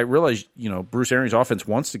great. I realize, Bruce Arians' offense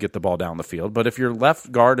wants to get the ball down the field, but if your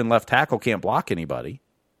left guard and left tackle can't block anybody,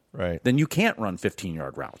 right, then you can't run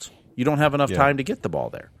 15-yard routes. You don't have enough time to get the ball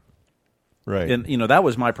there. Right. And, that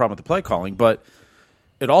was my problem with the play calling, but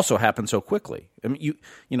it also happened so quickly. I mean,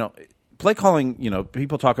 play calling,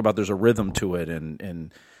 people talk about there's a rhythm to it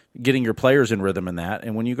and getting your players in rhythm in that.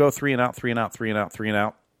 And when you go 3 and out, 3 and out, 3 and out, 3 and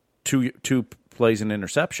out, two plays an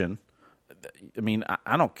interception, I mean,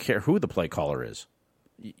 I don't care who the play caller is.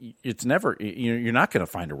 It's never, you're not going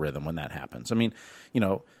to find a rhythm when that happens. I mean,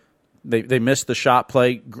 they missed the shot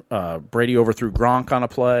play. Brady overthrew Gronk on a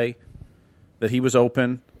play that he was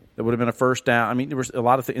open. That would have been a first down. I mean, there was a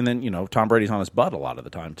lot of things. And then, Tom Brady's on his butt a lot of the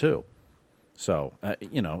time, too. So,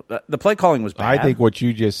 the play calling was bad. I think what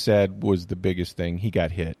you just said was the biggest thing. He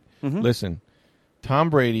got hit. Listen, Tom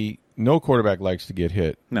Brady, no quarterback likes to get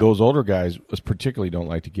hit. No. Those older guys particularly don't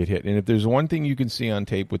like to get hit. And if there's one thing you can see on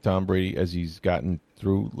tape with Tom Brady as he's gotten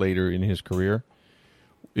through later in his career,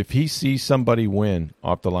 if he sees somebody win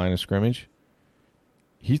off the line of scrimmage,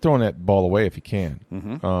 he's throwing that ball away if he can.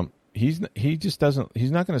 Mm-hmm. He just doesn't.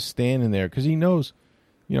 He's not going to stand in there because he knows,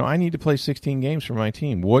 I need to play 16 games for my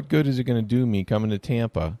team. What good is it going to do me coming to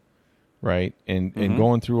Tampa, right, and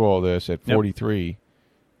going through all this at 43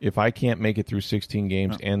 if I can't make it through 16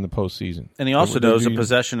 games and the postseason? And he also knows a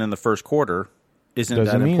possession in the first quarter doesn't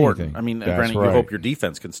that important. I mean, granted, you hope your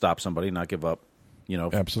defense can stop somebody and not give up,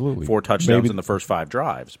 absolutely 4 touchdowns in the first 5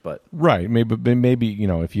 drives. But right, maybe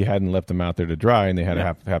if you hadn't left them out there to dry and they had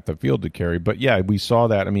half the field to carry. But yeah, we saw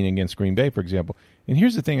that. I mean, against Green Bay, for example. And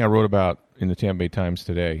here's the thing I wrote about in the Tampa Bay Times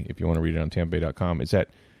today. If you want to read it on TampaBay.com, is that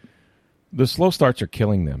the slow starts are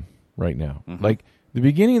killing them right now. Mm-hmm. Like the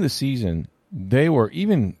beginning of the season, they were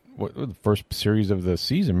even. The first series of the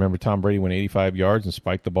season, remember Tom Brady went 85 yards and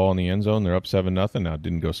spiked the ball in the end zone. They're up 7-0. Now, it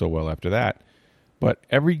didn't go so well after that. But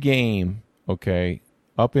every game,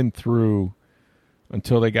 up and through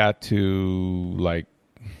until they got to,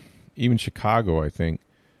 even Chicago, I think.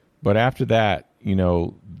 But after that,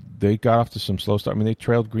 they got off to some slow start. I mean, they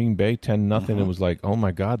trailed Green Bay 10-0. Mm-hmm. It was like, oh,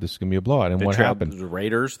 my God, this is going to be a blowout. And what happened? The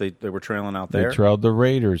Raiders, they were trailing out there. They trailed the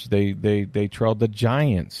Raiders. They trailed the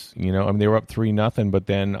Giants. They were up 3-0, but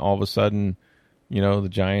then all of a sudden, the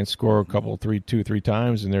Giants score a couple, 2-3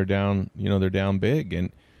 times, and they're down. They're down big.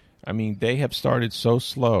 And I mean, they have started so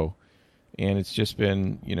slow, and it's just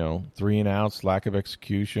been 3 and outs, lack of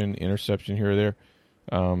execution, interception here or there.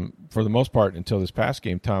 For the most part, until this past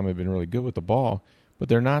game, Tom had been really good with the ball. But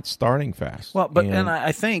they're not starting fast. Well, and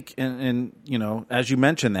I think, and as you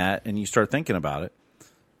mentioned that, and you start thinking about it,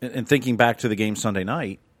 and thinking back to the game Sunday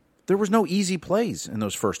night, there was no easy plays in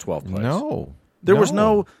those first 12 plays. No, there was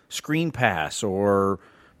no screen pass or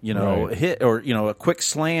hit or a quick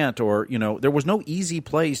slant or there was no easy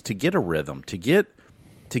plays to get a rhythm to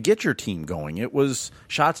get your team going. It was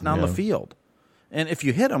shots down the field, and if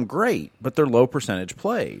you hit them, great, but they're low percentage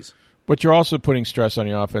plays. But you're also putting stress on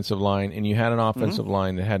your offensive line, and you had an offensive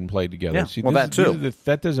line that hadn't played together. Yeah, See, that too.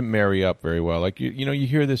 That doesn't marry up very well. Like you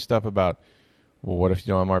hear this stuff about, well, what if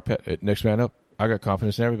I'm our pet? Next man up. I got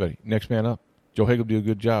confidence in everybody. Next man up. Joe Hague will do a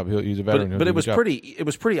good job. He's a veteran. But it was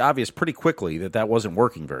pretty obvious pretty quickly that wasn't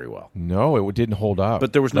working very well. No, it didn't hold up.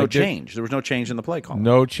 But there was no change. There was no change in the play call.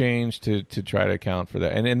 No change to try to account for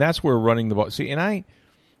that, and that's where running the ball. See, and I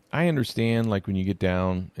understand when you get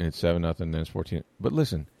down and it's 7-0, then it's 14. But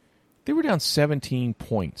listen. They were down 17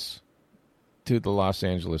 points to the Los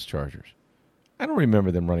Angeles Chargers. I don't remember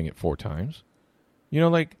them running it 4 times.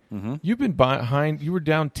 You've been behind. You were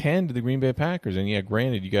down 10 to the Green Bay Packers, and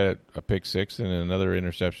granted, you got a pick 6 and another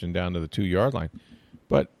interception down to the 2-yard line.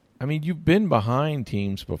 But I mean, you've been behind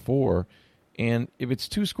teams before, and if it's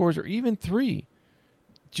 2 scores or even 3,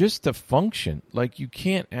 just to function, you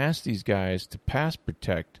can't ask these guys to pass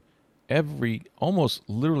protect almost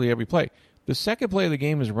literally every play. The second play of the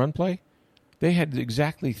game is a run play. They had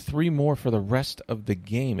exactly 3 more for the rest of the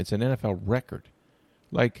game. It's an NFL record.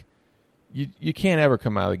 You can't ever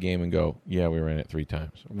come out of the game and go, yeah, we ran it 3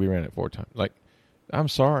 times. We ran it 4 times. I'm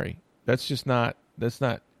sorry. That's just not, it's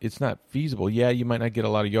not feasible. Yeah, you might not get a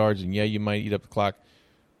lot of yards, and yeah, you might eat up the clock,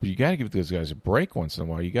 but you got to give those guys a break once in a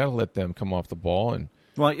while. You got to let them come off the ball.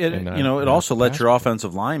 It also lets your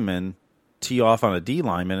offensive linemen tee off on a D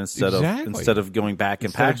lineman instead of going back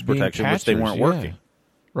in pass protection, which they weren't working.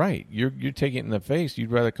 Right, you're taking it in the face.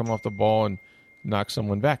 You'd rather come off the ball and knock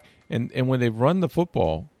someone back. And when they run the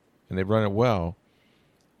football and they run it well,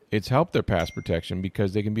 it's helped their pass protection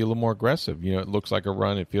because they can be a little more aggressive. It looks like a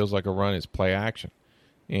run, it feels like a run. It's play action,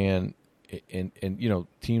 and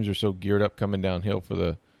teams are so geared up coming downhill for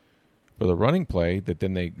the running play that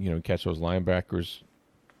then they catch those linebackers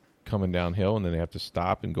coming downhill, and then they have to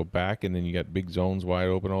stop and go back, and then you got big zones wide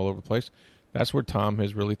open all over the place. That's where Tom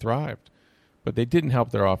has really thrived. But they didn't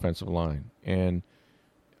help their offensive line. And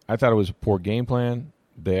I thought it was a poor game plan.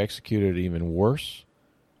 They executed it even worse.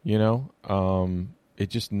 It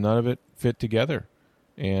just, none of it fit together.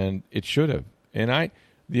 And it should have. And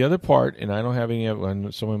the other part, and I don't have any,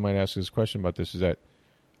 and someone might ask this question about this, is that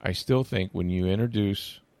I still think when you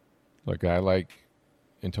introduce a guy like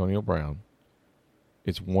Antonio Brown,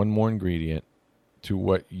 it's one more ingredient to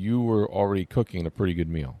what you were already cooking in a pretty good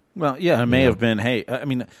meal. Well, yeah, it may have been,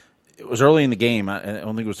 it was early in the game. I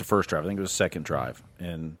don't think it was the first drive. I think it was the second drive.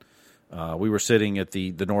 And we were sitting at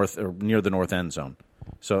the north, or near the north end zone.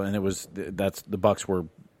 So, and the Bucks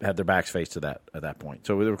had their backs faced to that at that point.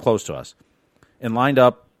 So they were close to us. And lined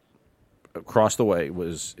up across the way, it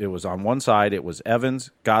was on one side, it was Evans,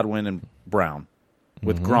 Godwin, and Brown,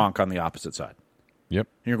 with Gronk on the opposite side. Yep.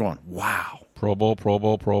 And you're going, wow. Pro Bowl, 6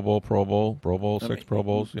 Pro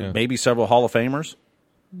Bowls, yeah. Maybe several Hall of Famers.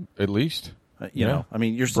 At least. You know, I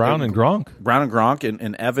mean, you're Brown and Gronk,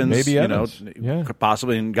 and Evans. Maybe Evans. You know,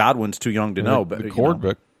 possibly. And Godwin's too young to know, but the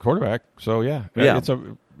quarterback. So it's a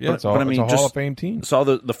Hall of Fame team. Saw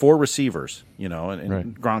the four receivers, you know,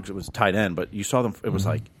 and Gronk was tight end, but you saw them. It was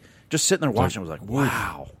like just sitting there watching. It was like,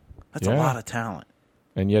 wow, that's a lot of talent.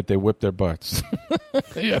 And yet they whipped their butts.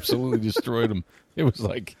 They absolutely destroyed them. It was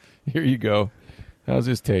like, here you go. How's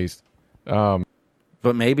this taste?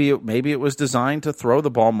 But maybe it was designed to throw the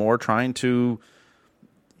ball more, trying to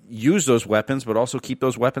use those weapons, but also keep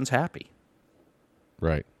those weapons happy.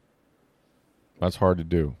 Right. That's hard to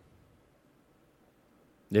do.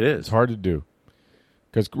 It is. It's hard to do.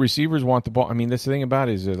 Because receivers want the ball. I mean, that's the thing about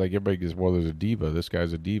it is that, like, everybody goes, well, there's a diva. This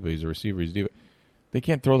guy's a diva. He's a receiver. He's a diva. They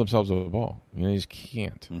can't throw themselves over the ball. You know, they just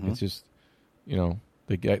can't. Mm-hmm. It's just, you know,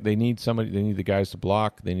 they need somebody. They need the guys to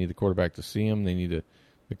block. They need the quarterback to see them. They need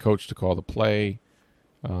the coach to call the play.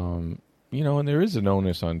 You know, and there is an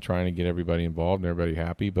onus on trying to get everybody involved and everybody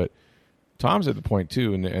happy. But Tom's at the point,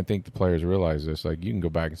 too, and I think the players realize this. Like, you can go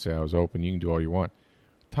back and say, I was open. You can do all you want.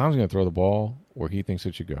 Tom's going to throw the ball where he thinks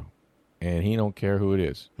it should go. And he don't care who it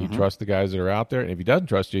is. He trusts the guys that are out there. And if he doesn't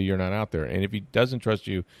trust you, you're not out there. And if he doesn't trust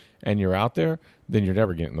you and you're out there, then you're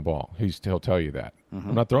never getting the ball. He'll tell you that.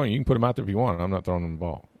 I'm not throwing you. You can put him out there if you want. I'm not throwing him the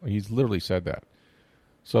ball. He's literally said that.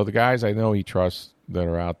 So the guys I know he trusts that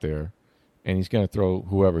are out there, and he's going to throw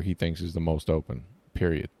whoever he thinks is the most open,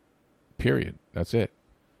 period. That's it.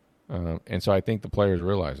 And so I think the players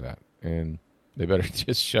realize that. And they better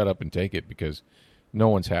just shut up and take it because no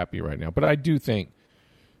one's happy right now. But I do think,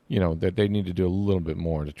 you know, that they need to do a little bit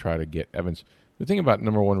more to try to get Evans. The thing about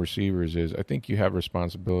number one receivers is I think you have a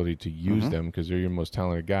responsibility to use them because they're your most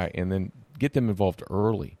talented guy, and then get them involved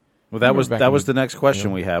early. Well, that was the next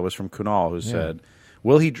question we had was from Kunal, who said,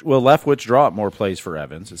 will Leftwich draw up more plays for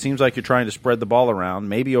Evans? It seems like you're trying to spread the ball around,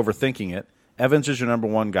 maybe overthinking it. Evans is your number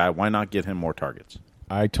one guy. Why not get him more targets?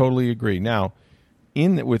 I totally agree. Now,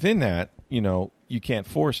 within that, you know, you can't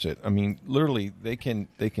force it. I mean, literally, they can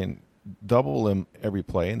double him every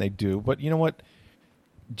play, and they do. But you know what?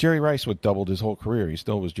 Jerry Rice doubled his whole career. He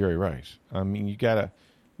still was Jerry Rice. I mean, you gotta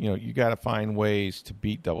find ways to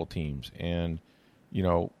beat double teams, and you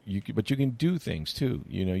know, but you can do things too.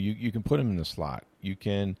 You know, you can put him in the slot. You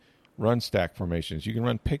can run stack formations. You can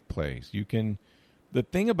run pick plays. You can. The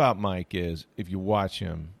thing about Mike is, if you watch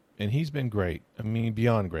him, and he's been great. I mean,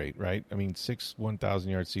 beyond great, right? I mean, 6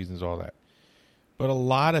 1,000-yard seasons, all that. But a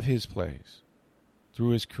lot of his plays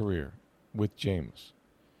through his career with Jameis,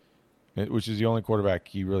 which is the only quarterback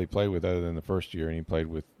he really played with other than the first year, and he played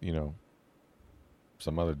with, you know,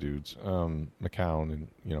 some other dudes, McCown and,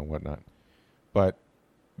 you know, whatnot. But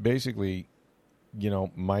basically, you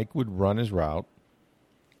know, Mike would run his route,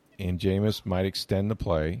 and Jameis might extend the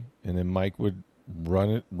play, and then Mike would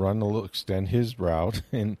extend his route,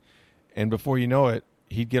 and before you know it,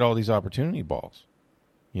 he'd get all these opportunity balls,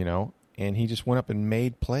 you know, and he just went up and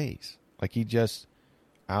made plays. Like he just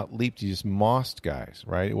outleaped, he just mossed guys,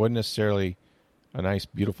 right? It wasn't necessarily a nice,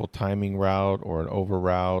 beautiful timing route or an over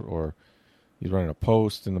route, or he's running a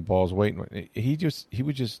post and the ball's waiting. He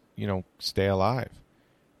would just, you know, stay alive.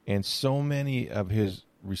 And so many of his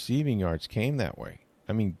receiving yards came that way.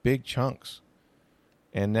 I mean, big chunks.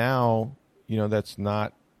 And now, you know, it's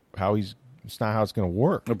not how it's going to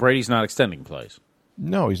work. But Brady's not extending plays.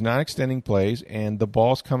 No, he's not extending plays, and the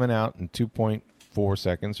ball's coming out in 2.4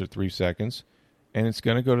 seconds or 3 seconds, and it's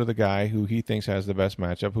going to go to the guy who he thinks has the best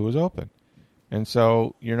matchup, who is open. And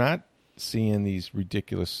so you're not seeing these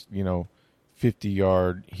ridiculous, you know,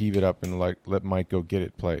 50-yard heave it up and let Mike go get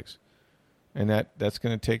it plays, and that's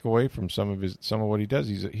going to take away from some of what he does.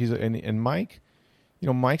 And Mike, you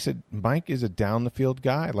know, Mike is a down the field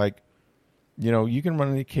guy. Like, you know, you can run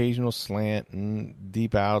an occasional slant and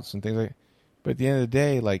deep outs and things like that. But at the end of the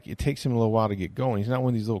day, like, it takes him a little while to get going. He's not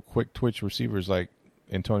one of these little quick twitch receivers like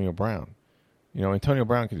Antonio Brown. You know, Antonio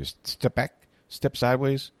Brown can just step back, step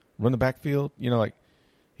sideways, run the backfield. You know, like,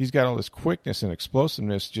 he's got all this quickness and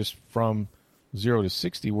explosiveness just from 0 to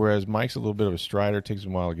 60, whereas Mike's a little bit of a strider. Takes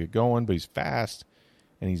him a while to get going, but he's fast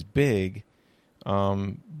and he's big,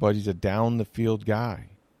 but he's a down-the-field guy.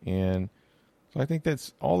 And so I think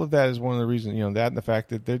that's all of that is one of the reasons, you know, that and the fact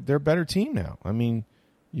that they're a better team now. I mean,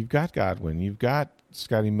 you've got Godwin. You've got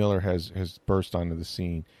Scotty Miller has burst onto the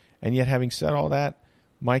scene. And yet, having said all that,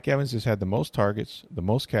 Mike Evans has had the most targets, the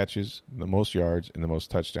most catches, the most yards, and the most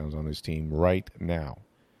touchdowns on this team right now.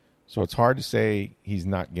 So it's hard to say he's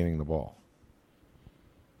not getting the ball.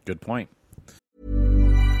 Good point.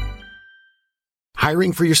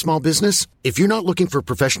 Hiring for your small business? If you're not looking for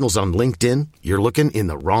professionals on LinkedIn, you're looking in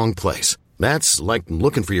the wrong place. That's like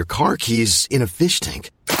looking for your car keys in a fish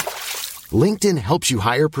tank. LinkedIn helps you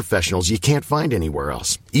hire professionals you can't find anywhere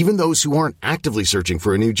else, even those who aren't actively searching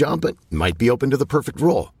for a new job but might be open to the perfect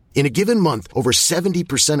role. In a given month, over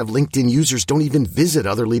 70% of LinkedIn users don't even visit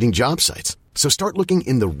other leading job sites. So start looking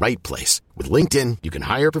in the right place. With LinkedIn, you can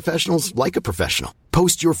hire professionals like a professional.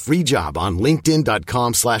 Post your free job on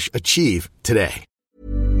linkedin.com/achieve today.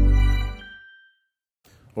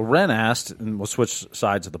 Well, Ren asked, and we'll switch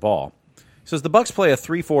sides of the ball. He says the Bucks play a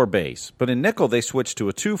 3-4 base, but in nickel they switch to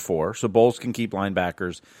a 2-4 so Bowles can keep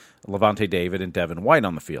linebackers Levante David and Devin White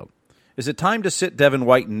on the field. Is it time to sit Devin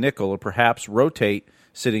White in nickel or perhaps rotate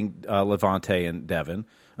sitting Levante and Devin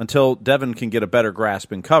until Devin can get a better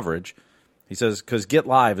grasp in coverage? He says, because Get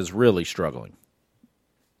Live is really struggling.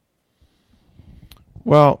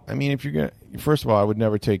 Well, I mean, if you're going to, first of all, I would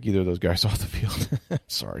never take either of those guys off the field.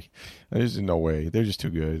 Sorry. There's no way. They're just too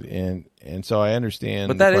good. And so I understand.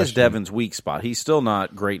 But that is Devin's weak spot. He's still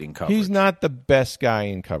not great in coverage. He's not the best guy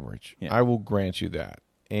in coverage. Yeah. I will grant you that.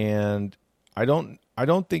 And I don't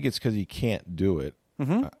think it's because he can't do it.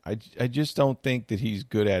 Mm-hmm. I just don't think that he's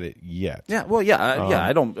good at it yet. Yeah, well,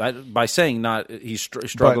 I don't. By saying not he's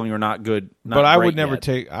struggling or not good. But I would never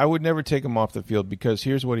take him off the field because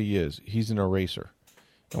here's what he is. He's an eraser,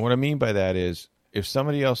 and what I mean by that is if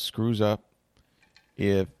somebody else screws up,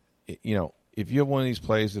 if you have one of these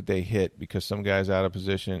plays that they hit because some guy's out of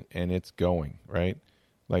position and it's going right,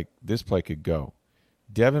 like this play could go.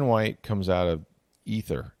 Devin White comes out of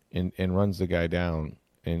ether and runs the guy down.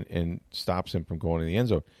 And stops him from going in the end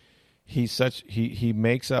zone. He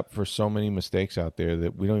makes up for so many mistakes out there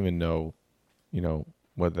that we don't even know,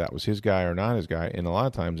 whether that was his guy or not his guy. And a lot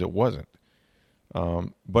of times it wasn't.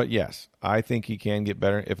 But yes, I think he can get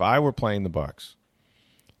better. If I were playing the Bucs,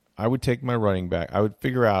 I would take my running back. I would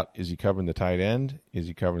figure out, is he covering the tight end? Is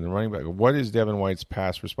he covering the running back? What is Devin White's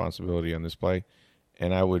pass responsibility on this play?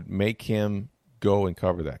 And I would make him go and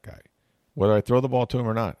cover that guy. Whether I throw the ball to him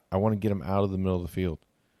or not, I want to get him out of the middle of the field.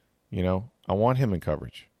 I want him in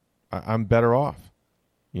coverage. I'm better off.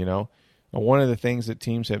 And one of the things that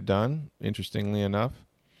teams have done, interestingly enough,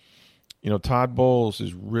 Todd Bowles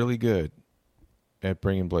is really good at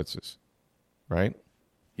bringing blitzes, right?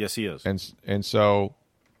 Yes, he is. And so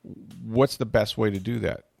what's the best way to do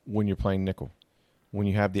that when you're playing nickel? When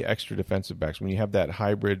you have the extra defensive backs, when you have that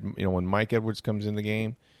hybrid, when Mike Edwards comes in the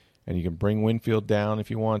game and you can bring Winfield down if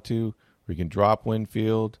you want to, or you can drop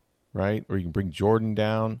Winfield, right? Or you can bring Jordan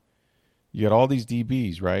down. You got all these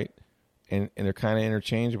DBs, right? And they're kind of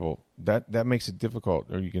interchangeable. That makes it difficult.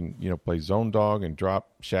 Or you can, play zone dog and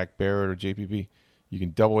drop Shaq Barrett or JPP. You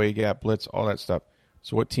can double A gap blitz, all that stuff.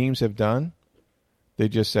 So what teams have done, they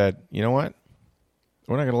just said, you know what?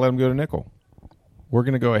 We're not going to let them go to nickel. We're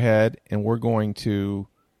going to go ahead and we're going to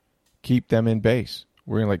keep them in base.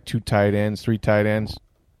 We're going to like 2 tight ends, 3 tight ends.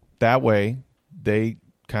 That way they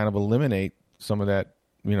kind of eliminate some of that,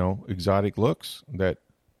 exotic looks that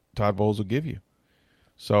Todd Bowles will give you.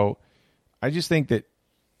 So I just think that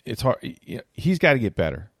it's hard. He's got to get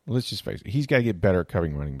better. Let's just face it. He's got to get better at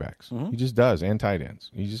covering running backs. Mm-hmm. He just does, and tight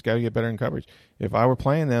ends. He just got to get better in coverage. If I were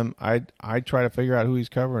playing them, I'd try to figure out who he's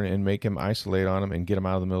covering and make him isolate on him and get him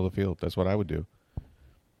out of the middle of the field. That's what I would do.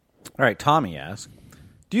 All right, Tommy asks,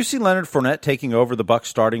 do you see Leonard Fournette taking over the Bucs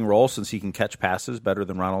starting role since he can catch passes better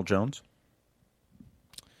than Ronald Jones?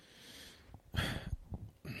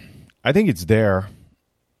 I think it's there.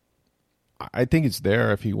 I think it's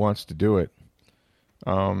there if he wants to do it.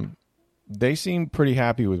 They seem pretty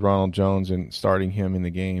happy with Ronald Jones and starting him in the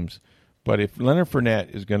games. But if Leonard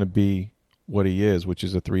Fournette is going to be what he is, which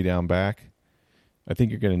is a 3-down back, I think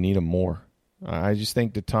you're going to need him more. I just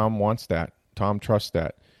think that Tom wants that. Tom trusts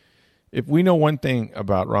that. If we know one thing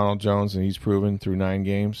about Ronald Jones, and he's proven through 9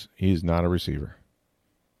 games, he's not a receiver.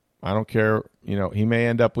 I don't care. He may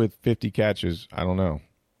end up with 50 catches. I don't know.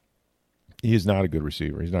 He is not a good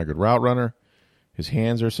receiver. He's not a good route runner. His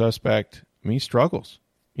hands are suspect. I mean, he struggles.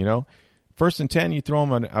 1st and 10, you throw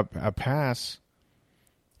him a pass.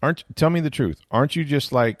 Tell me the truth. Aren't you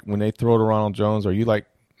just like when they throw to Ronald Jones, are you like,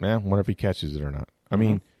 wonder if he catches it or not? I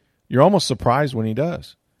mean, you're almost surprised when he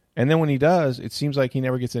does. And then when he does, it seems like he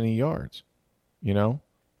never gets any yards. It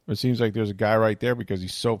seems like there's a guy right there because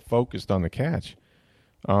he's so focused on the catch.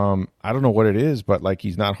 I don't know what it is, but like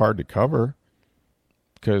he's not hard to cover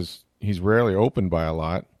because he's rarely opened by a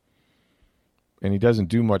lot, and he doesn't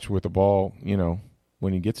do much with the ball,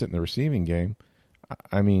 when he gets it in the receiving game.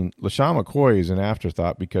 I mean, LaShawn McCoy is an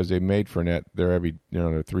afterthought because they made Fournette their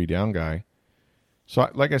their 3-down guy. So,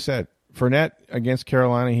 like I said, Fournette against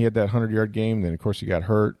Carolina, he had that 100-yard game. Then, of course, he got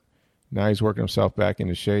hurt. Now he's working himself back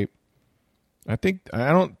into shape. I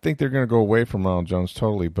don't think they're going to go away from Ronald Jones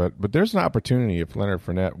totally, but there's an opportunity if Leonard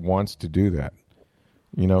Fournette wants to do that.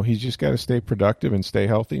 You know, he's just got to stay productive and stay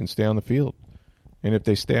healthy and stay on the field. And if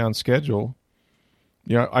they stay on schedule,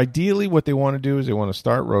 you know, ideally what they want to do is they want to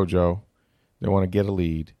start Rojo, they want to get a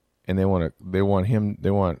lead, and they want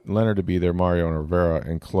Leonard to be their Mariano Rivera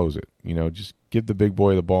and close it. You know, just give the big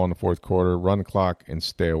boy the ball in the fourth quarter, run the clock, and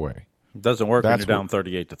stay away. It doesn't work when you're down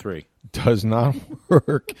 38-3. Does not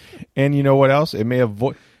work. And you know what else? It may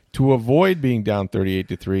to avoid being down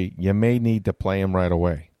 38-3, you may need to play him right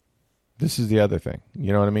away. This is the other thing.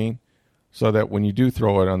 You know what I mean? So that when you do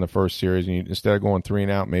throw it on the first series, and instead of going 3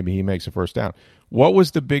 and out, maybe he makes a first down. What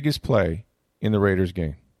was the biggest play in the Raiders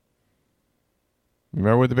game?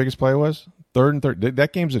 Remember what the biggest play was? 3rd and 13.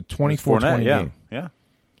 That game's a 24-20 game. Yeah.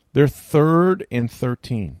 They're 3rd and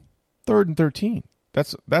 13. 3rd and 13.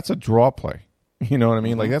 That's a draw play. You know what I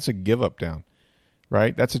mean? Like, that's a give-up down,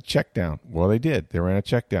 right? That's a check down. Well, they did. They ran a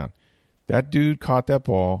check down. That dude caught that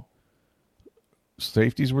ball.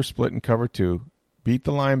 Safeties were split in cover 2, beat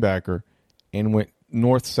the linebacker, and went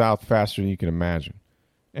north-south faster than you can imagine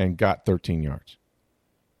and got 13 yards.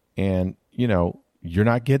 And, you know, you're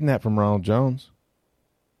not getting that from Ronald Jones.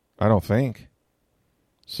 I don't think.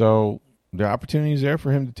 So the opportunity is there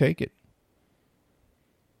for him to take it.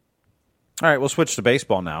 All right, we'll switch to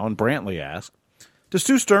baseball now. And Brantley asked, does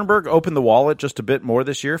Stu Sternberg open the wallet just a bit more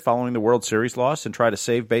this year following the World Series loss and try to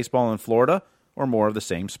save baseball in Florida, or more of the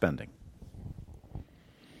same spending?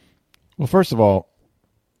 Well, first of all,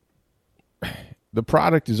 the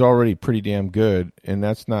product is already pretty damn good, and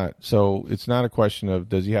that's not so. It's not a question of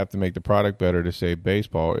does he have to make the product better to save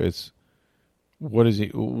baseball. It's what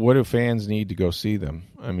do fans need to go see them?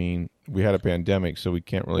 I mean, we had a pandemic, so we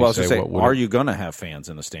can't really say what. Are you going to have fans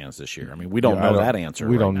in the stands this year? I mean, we don't know that answer.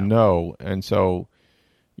 We right don't now. know, and so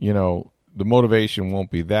you know the motivation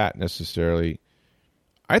won't be that necessarily.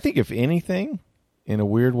 I think if anything, in a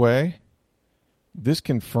weird way, this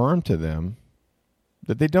confirmed to them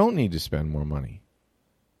that they don't need to spend more money,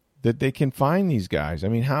 that they can find these guys. I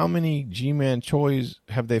mean, how many G-Man Chois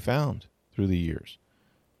have they found through the years?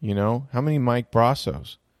 You know, how many Mike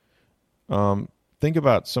Brassos? Think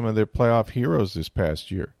about some of their playoff heroes this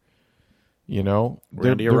past year. You know,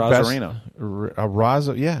 Randy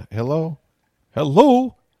Arozarena. Yeah, hello.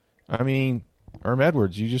 I mean, Herm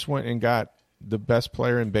Edwards, you just went and got the best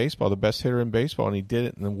player in baseball, the best hitter in baseball, and he did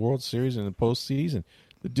it in the World Series and the postseason.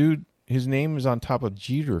 The dude, his name is on top of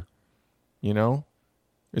Jeter, you know?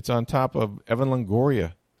 It's on top of Evan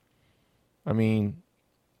Longoria. I mean,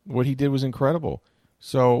 what he did was incredible.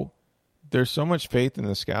 So there's so much faith in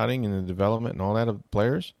the scouting and the development and all that of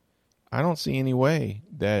players. I don't see any way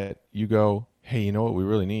that you go, hey, you know what we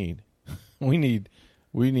really need? we need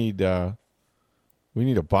a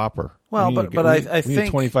bopper. Well, I think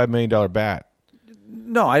a $25 million bat.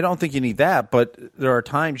 No, I don't think you need that. But there are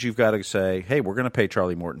times you've got to say, hey, we're going to pay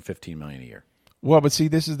Charlie Morton $15 million a year. Well, but see,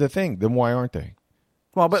 this is the thing. Then why aren't they?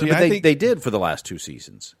 Well, but they did for the last 2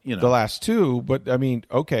 seasons. You know, the last 2. But I mean,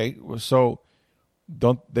 okay, so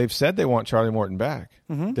they've said they want Charlie Morton back.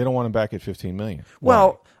 Mm-hmm. They don't want him back at $15 million. Why?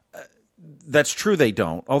 Well, that's true. They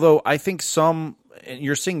don't. Although I think and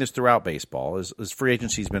you're seeing this throughout baseball, as free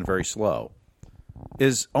agency has been very slow.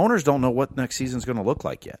 Is owners don't know what next season's going to look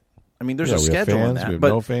like yet. I mean, there's a schedule in that, but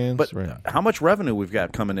no fans. But right. How much revenue we've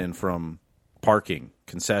got coming in from parking,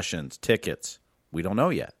 concessions, tickets, we don't know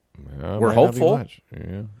yet. We're hopeful.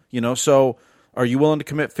 Yeah. You know, so are you willing to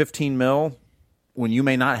commit $15 million when you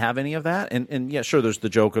may not have any of that? And yeah, sure, there's the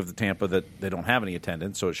joke of the Tampa that they don't have any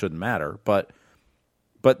attendance, so it shouldn't matter. But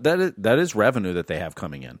that is revenue that they have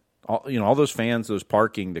coming in. All those fans, those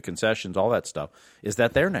parking, the concessions, all that stuff. Is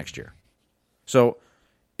that there next year? So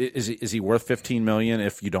is he worth $15 million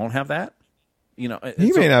if you don't have that? You know,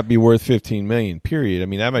 he may not be worth $15 million. Period. I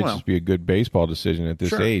mean, that might just be a good baseball decision at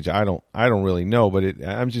this age. I don't really know, but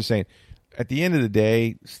I'm just saying. At the end of the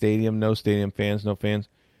day, stadium, no stadium, fans, no fans.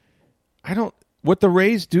 What the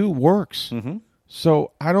Rays do works. Mm-hmm.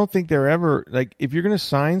 So I don't think they're ever like if you're going to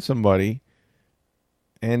sign somebody,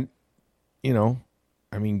 and you know,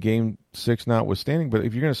 I mean, Game 6 notwithstanding, but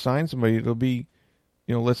if you're going to sign somebody, it'll be.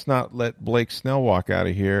 You know, let's not let Blake Snell walk out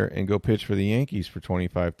of here and go pitch for the Yankees for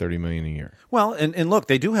 $25-30 million a year. Well, and look,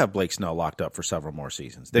 they do have Blake Snell locked up for several more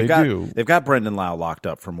seasons. They've got Brendan Lau locked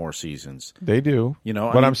up for more seasons. They do. You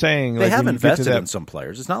know, but I'm saying they have invested in some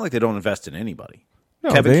players. It's not like they don't invest in anybody.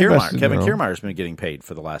 No, Kevin Kiermaier's been getting paid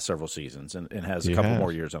for the last several seasons and has a couple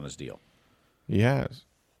more years on his deal. He has.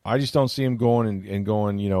 I just don't see him going and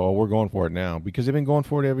going. You know, we're going for it now because they've been going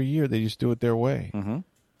for it every year. They just do it their way. Mm-hmm.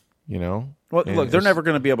 You know? Well, look, they're never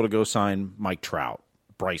going to be able to go sign Mike Trout,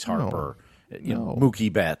 Bryce Harper,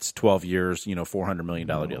 Mookie Betts, 12 years, $400 million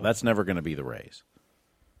deal. That's never going to be the Rays.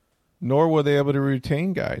 nor were they able to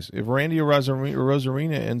retain guys. If Randy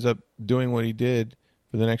Rosarina ends up doing what he did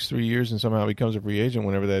for the next 3 years and somehow becomes a free agent,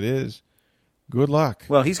 whenever that is, good luck.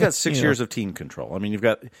 Well, he's got 6 years of team control. I mean, you've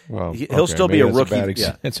got he'll okay, still be a rookie.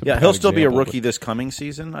 He'll still be a rookie but, this coming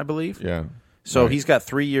season, I believe. Yeah. So he's got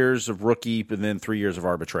 3 years of rookie and then 3 years of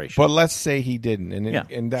arbitration. But let's say he didn't,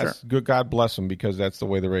 and that's good. God bless him, because that's the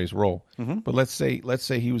way the Rays roll. Mm-hmm. But let's say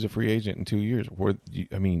he was a free agent in 2 years.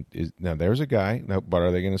 Now there's a guy. Now, but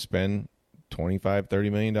are they going to spend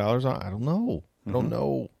 $25-30 million on? I don't know. I don't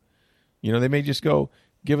know. They may just go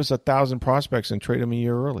give us 1,000 prospects and trade them a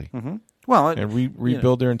year early. Mm-hmm. Well, and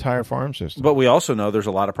rebuild their entire farm system. But we also know there's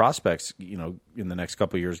a lot of prospects, in the next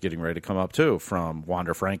couple of years getting ready to come up too, from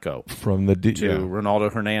Wander Franco, from the to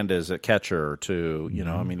Ronaldo Hernandez at catcher, to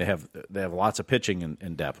I mean they have lots of pitching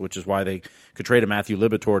in depth, which is why they could trade a Matthew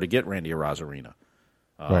Liberatore to get Randy Arozarena.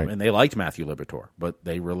 Right. And they liked Matthew Liberatore, but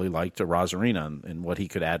they really liked Arozarena and what he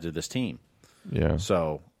could add to this team. Yeah.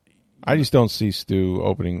 So I just don't see Stu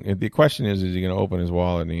opening. The question is he going to open his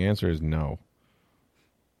wallet? And the answer is no.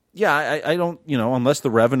 Yeah, I don't, unless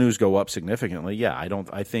the revenues go up significantly. Yeah,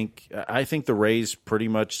 I think the Rays pretty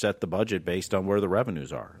much set the budget based on where the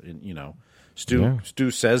revenues are. And,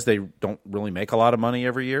 Stu says they don't really make a lot of money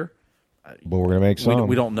every year. But we're going to make some.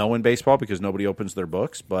 We don't know in baseball because nobody opens their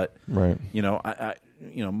books. But right,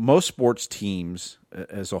 most sports teams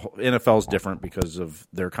as a whole, NFL is different because of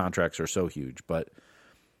their contracts are so huge. But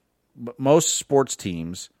most sports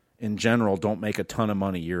teams in general don't make a ton of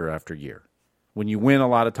money year after year. When you win, a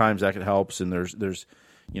lot of times that helps, and there's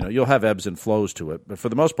you'll have ebbs and flows to it. But for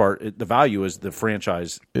the most part, the value is the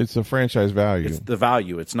franchise. It's the franchise value. It's the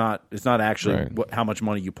value. It's not actually how much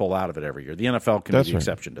money you pull out of it every year. The NFL can be the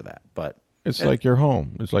exception to that. But it's like your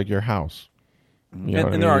home. It's like your house.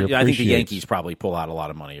 I think the Yankees probably pull out a lot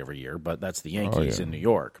of money every year, but that's the Yankees in New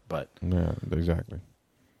York. But yeah, exactly.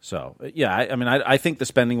 So I think the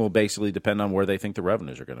spending will basically depend on where they think the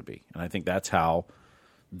revenues are going to be, and I think that's how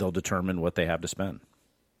they'll determine what they have to spend.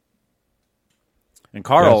 And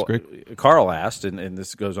Carl asked, and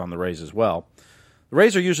this goes on the Rays as well, the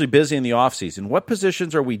Rays are usually busy in the offseason. What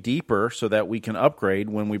positions are we deeper so that we can upgrade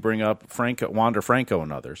when we bring up Wander Franco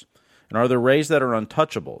and others? And are there Rays that are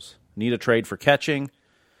untouchables? Need a trade for catching?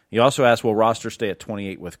 He also asked, will roster stay at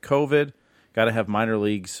 28 with COVID? Got to have minor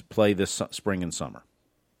leagues play this spring and summer.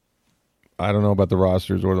 I don't know about the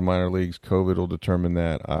rosters or the minor leagues. COVID will determine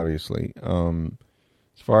that, obviously.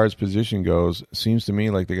 As far as position goes, it seems to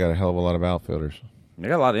me like they got a hell of a lot of outfielders. They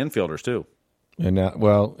got a lot of infielders too. And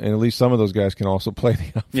and at least some of those guys can also play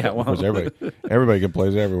the outfield. Yeah, well, everybody can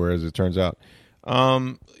play everywhere, as it turns out. It's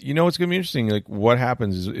going to be interesting. Like, what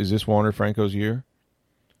happens? Is this Wander Franco's year?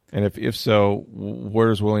 And if so,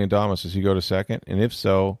 where's William Adames? Does he go to second? And if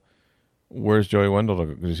so, where's Joey Wendell?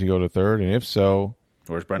 Does he go to third? And if so,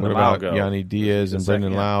 where's Brendan Lau go? Yanni Diaz and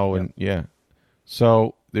Brendan Lau, and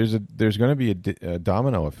so there's going to be a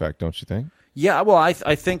domino effect, don't you think? Yeah, well, I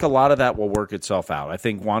think a lot of that will work itself out. I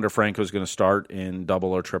think Wander Franco is going to start in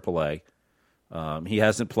Double or Triple A. He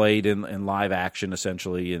hasn't played in live action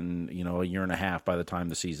essentially in a year and a half by the time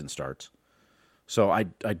the season starts. So I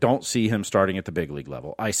don't see him starting at the big league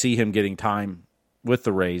level. I see him getting time with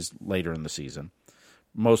the Rays later in the season.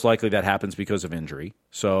 Most likely that happens because of injury.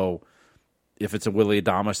 So if it's a Willie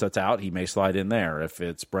Adames that's out, he may slide in there. If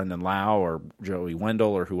it's Brendan Lau or Joey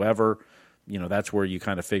Wendell or whoever, that's where you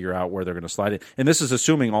kind of figure out where they're going to slide in. And this is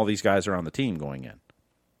assuming all these guys are on the team going in.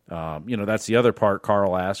 That's the other part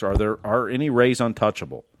Carl asked. Are any Rays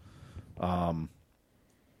untouchable?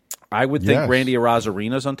 I would think Randy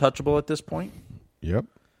Arozarena's untouchable at this point. Yep.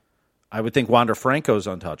 I would think Wander Franco's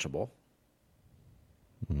untouchable.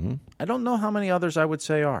 Mm-hmm. I don't know how many others I would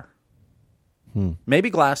say are.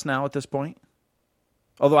 Maybe Glasnow at this point.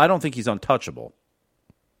 Although I don't think he's untouchable.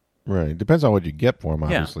 Right. Depends on what you get for him,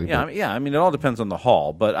 obviously. Yeah. I mean, it all depends on the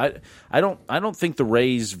haul. But I don't think the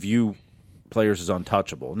Rays view players as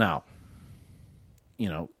untouchable. Now,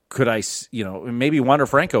 could I? Maybe Wander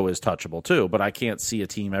Franco is touchable too. But I can't see a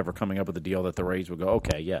team ever coming up with a deal that the Rays would go,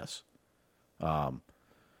 okay, yes. I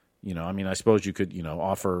mean, I suppose you could,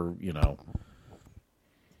 offer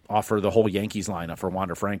the whole Yankees lineup for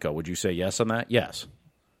Wander Franco. Would you say yes on that? Yes.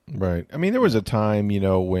 Right. I mean, there was a time,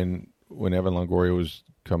 when Evan Longoria was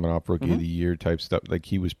coming off Rookie of the Year type stuff, like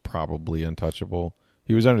he was probably untouchable.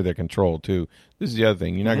 He was under their control too. This is the other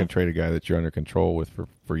thing. You're not going to trade a guy that you're under control with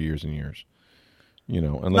for years and years.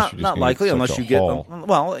 Unless you're just not likely, unless you get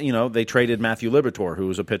haul. they traded Matthew Liberatore, who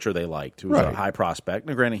was a pitcher they liked, who was a high prospect.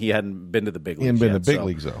 Now, granted, he hadn't been to the big leagues. He hadn't been to the big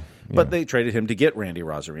leagues though. But they traded him to get Randy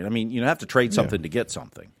Arozarena. I mean, you have to trade something to get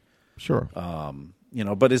something. Sure.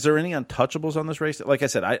 But is there any untouchables on this race? Like I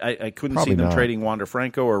said, I couldn't Probably see them not. trading Wander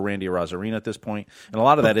Franco or Randy Arozarena at this point. And a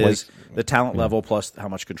lot of that is the talent level plus how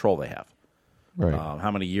much control they have. Right.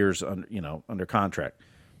 How many years under contract.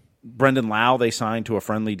 Brendan Lau, they signed to a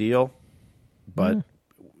friendly deal, but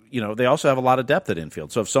they also have a lot of depth at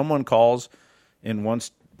infield. So if someone calls and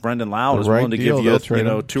wants Brendan Lau is willing to give you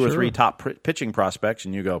 2 or 3 top pitching prospects,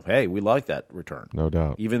 and you go, hey, we like that return. No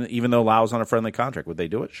doubt. Even though Lau's on a friendly contract, would they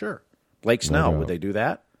do it? Sure. Blake Snell, would they do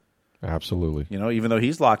that? Absolutely. Even though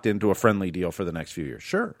he's locked into a friendly deal for the next few years.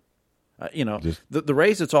 Sure. The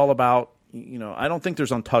Rays, it's all about, I don't think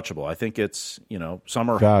there's untouchable. I think it's, some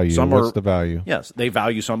are value. What's the value? Yes, they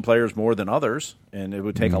value some players more than others, and it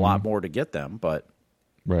would take a lot more to get them. But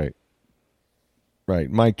right.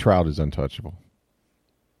 Mike Trout is untouchable.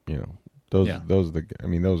 Those are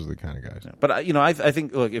the kind of guys. Yeah. But I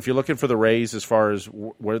think, look, if you're looking for the Rays as far as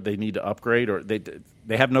where they need to upgrade, or they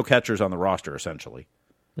have no catchers on the roster essentially.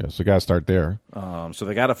 Yeah, so got to start there. So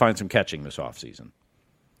they got to find some catching this offseason.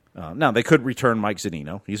 Now they could return Mike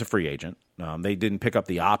Zunino. He's a free agent. They didn't pick up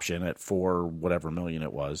the option at $4 million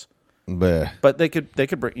it was. Blech. But they could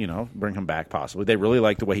bring him back possibly. They really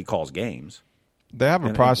like the way he calls games. They have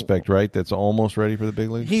a prospect, right? That's almost ready for the big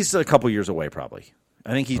league. He's a couple years away, probably.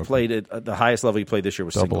 I think he's played at the highest level he played this year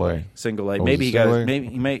was Single A. Single A. Oh, maybe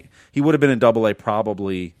he would have been in Double A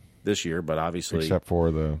probably this year, but obviously except for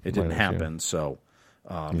it didn't happen. So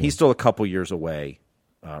he's still a couple years away,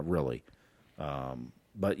 really.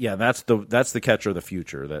 But yeah, that's the catcher of the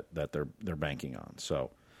future that they're banking on. So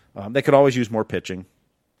they could always use more pitching.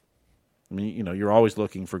 I mean, you're always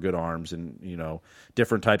looking for good arms and,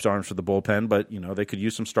 different types of arms for the bullpen, but, they could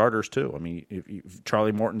use some starters too. I mean, if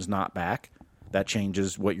Charlie Morton's not back, that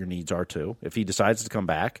changes what your needs are too. If he decides to come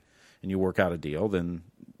back and you work out a deal, then,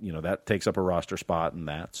 that takes up a roster spot in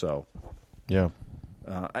that. So, yeah.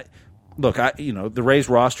 The Rays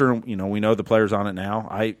roster, we know the players on it now.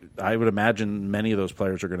 I would imagine many of those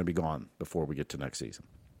players are going to be gone before we get to next season.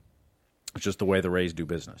 It's just the way the Rays do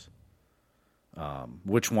business.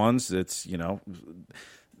 Which ones? It's you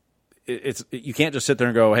can't just sit there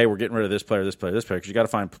and go, hey, we're getting rid of this player, because you got to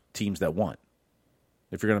find teams that want.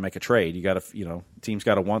 If you're going to make a trade, you got to teams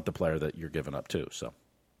got to want the player that you're giving up to. So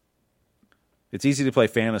it's easy to play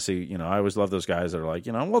fantasy. I always love those guys that are like,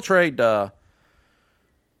 we'll trade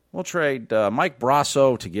Mike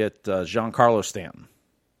Brasso to get Giancarlo Stanton.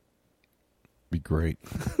 Be great.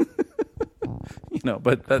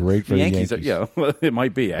 But great for the Yankees. It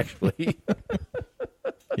might be actually.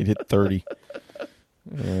 He'd hit 30.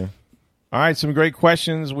 Yeah. All right, some great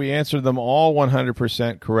questions. We answered them all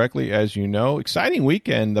 100% correctly, as you know. Exciting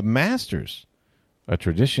weekend. The Masters, a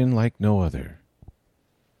tradition like no other.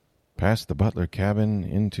 Past the Butler cabin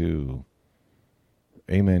into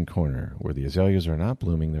Amen Corner, where the azaleas are not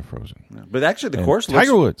blooming, they're frozen. But actually, the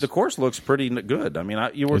course looks pretty good. I mean,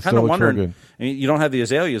 you were kind of wondering. I mean, you don't have the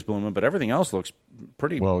azaleas blooming, but everything else looks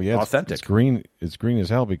pretty authentic. It's green. It's green as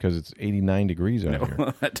hell because it's 89 degrees out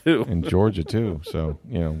here. That too. In Georgia too. So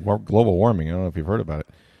global warming. I don't know if you've heard about it.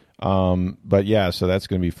 But yeah, so that's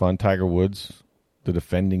going to be fun. Tiger Woods, the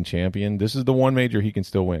defending champion. This is the one major he can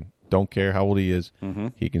still win. Don't care how old he is,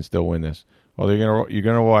 he can still win this. Well, you're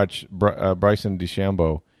gonna watch Bryson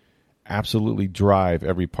DeChambeau absolutely drive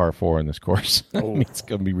every par 4 in this course. I mean, it's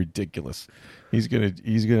gonna be ridiculous. He's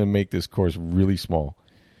gonna make this course really small,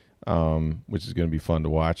 which is gonna be fun to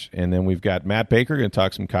watch. And then we've got Matt Baker going to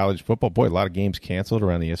talk some college football. Boy, a lot of games canceled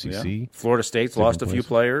around the SEC. Yeah. Florida State's lost a few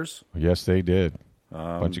players. Yes, they did.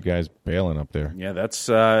 A bunch of guys bailing up there. Yeah, that's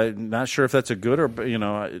not sure if that's a good or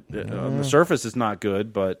on the surface it's not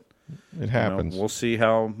good, but. It happens. We'll see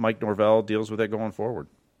how Mike Norvell deals with it going forward.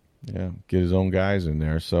 Yeah, get his own guys in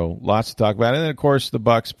there. So lots to talk about. And then, of course, the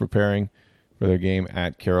Bucs preparing for their game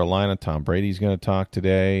at Carolina. Tom Brady's going to talk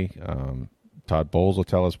today. Todd Bowles will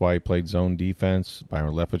tell us why he played zone defense.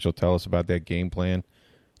 Byron Leftwich will tell us about that game plan.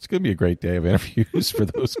 It's going to be a great day of interviews for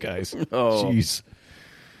those guys. Jeez.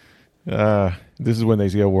 This is when they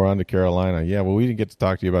go, we're on to Carolina. Yeah, well, we didn't get to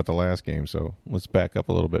talk to you about the last game, so let's back up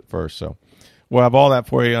a little bit first. So we'll have all that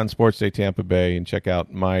for you on Sports Day Tampa Bay, and check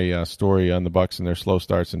out my story on the Bucs and their slow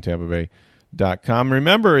starts in TampaBay.com.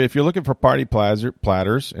 Remember, if you're looking for party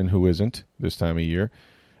platters, and who isn't this time of year,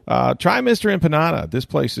 try Mr. Empanada. This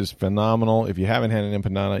place is phenomenal. If you haven't had an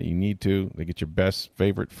empanada, you need to. They get your best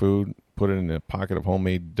favorite food, put it in a pocket of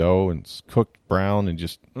homemade dough, and it's cooked brown, and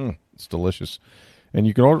just, it's delicious. And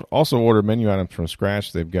you can also order menu items from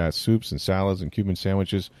scratch. They've got soups and salads and Cuban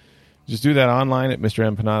sandwiches. Just do that online at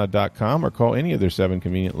MrEmpanada.com or call any of their 7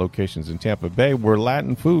 convenient locations in Tampa Bay where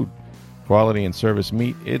Latin food, quality, and service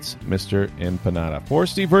meet. It's Mr. Empanada. For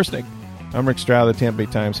Steve Versnick, I'm Rick Stroud of the Tampa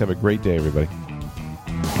Bay Times. Have a great day, everybody.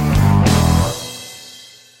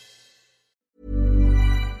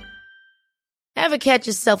 Ever catch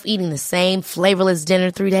yourself eating the same flavorless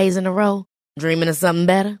dinner 3 days in a row? Dreaming of something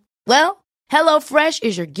better? Well, HelloFresh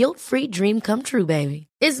is your guilt-free dream come true, baby.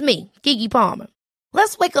 It's me, Keke Palmer.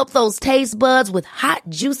 Let's wake up those taste buds with hot,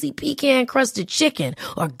 juicy pecan-crusted chicken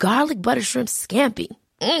or garlic butter shrimp scampi.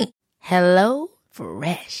 Hello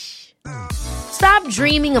Fresh. Stop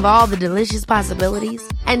dreaming of all the delicious possibilities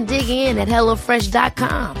and dig in at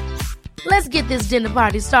HelloFresh.com. Let's get this dinner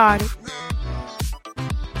party started.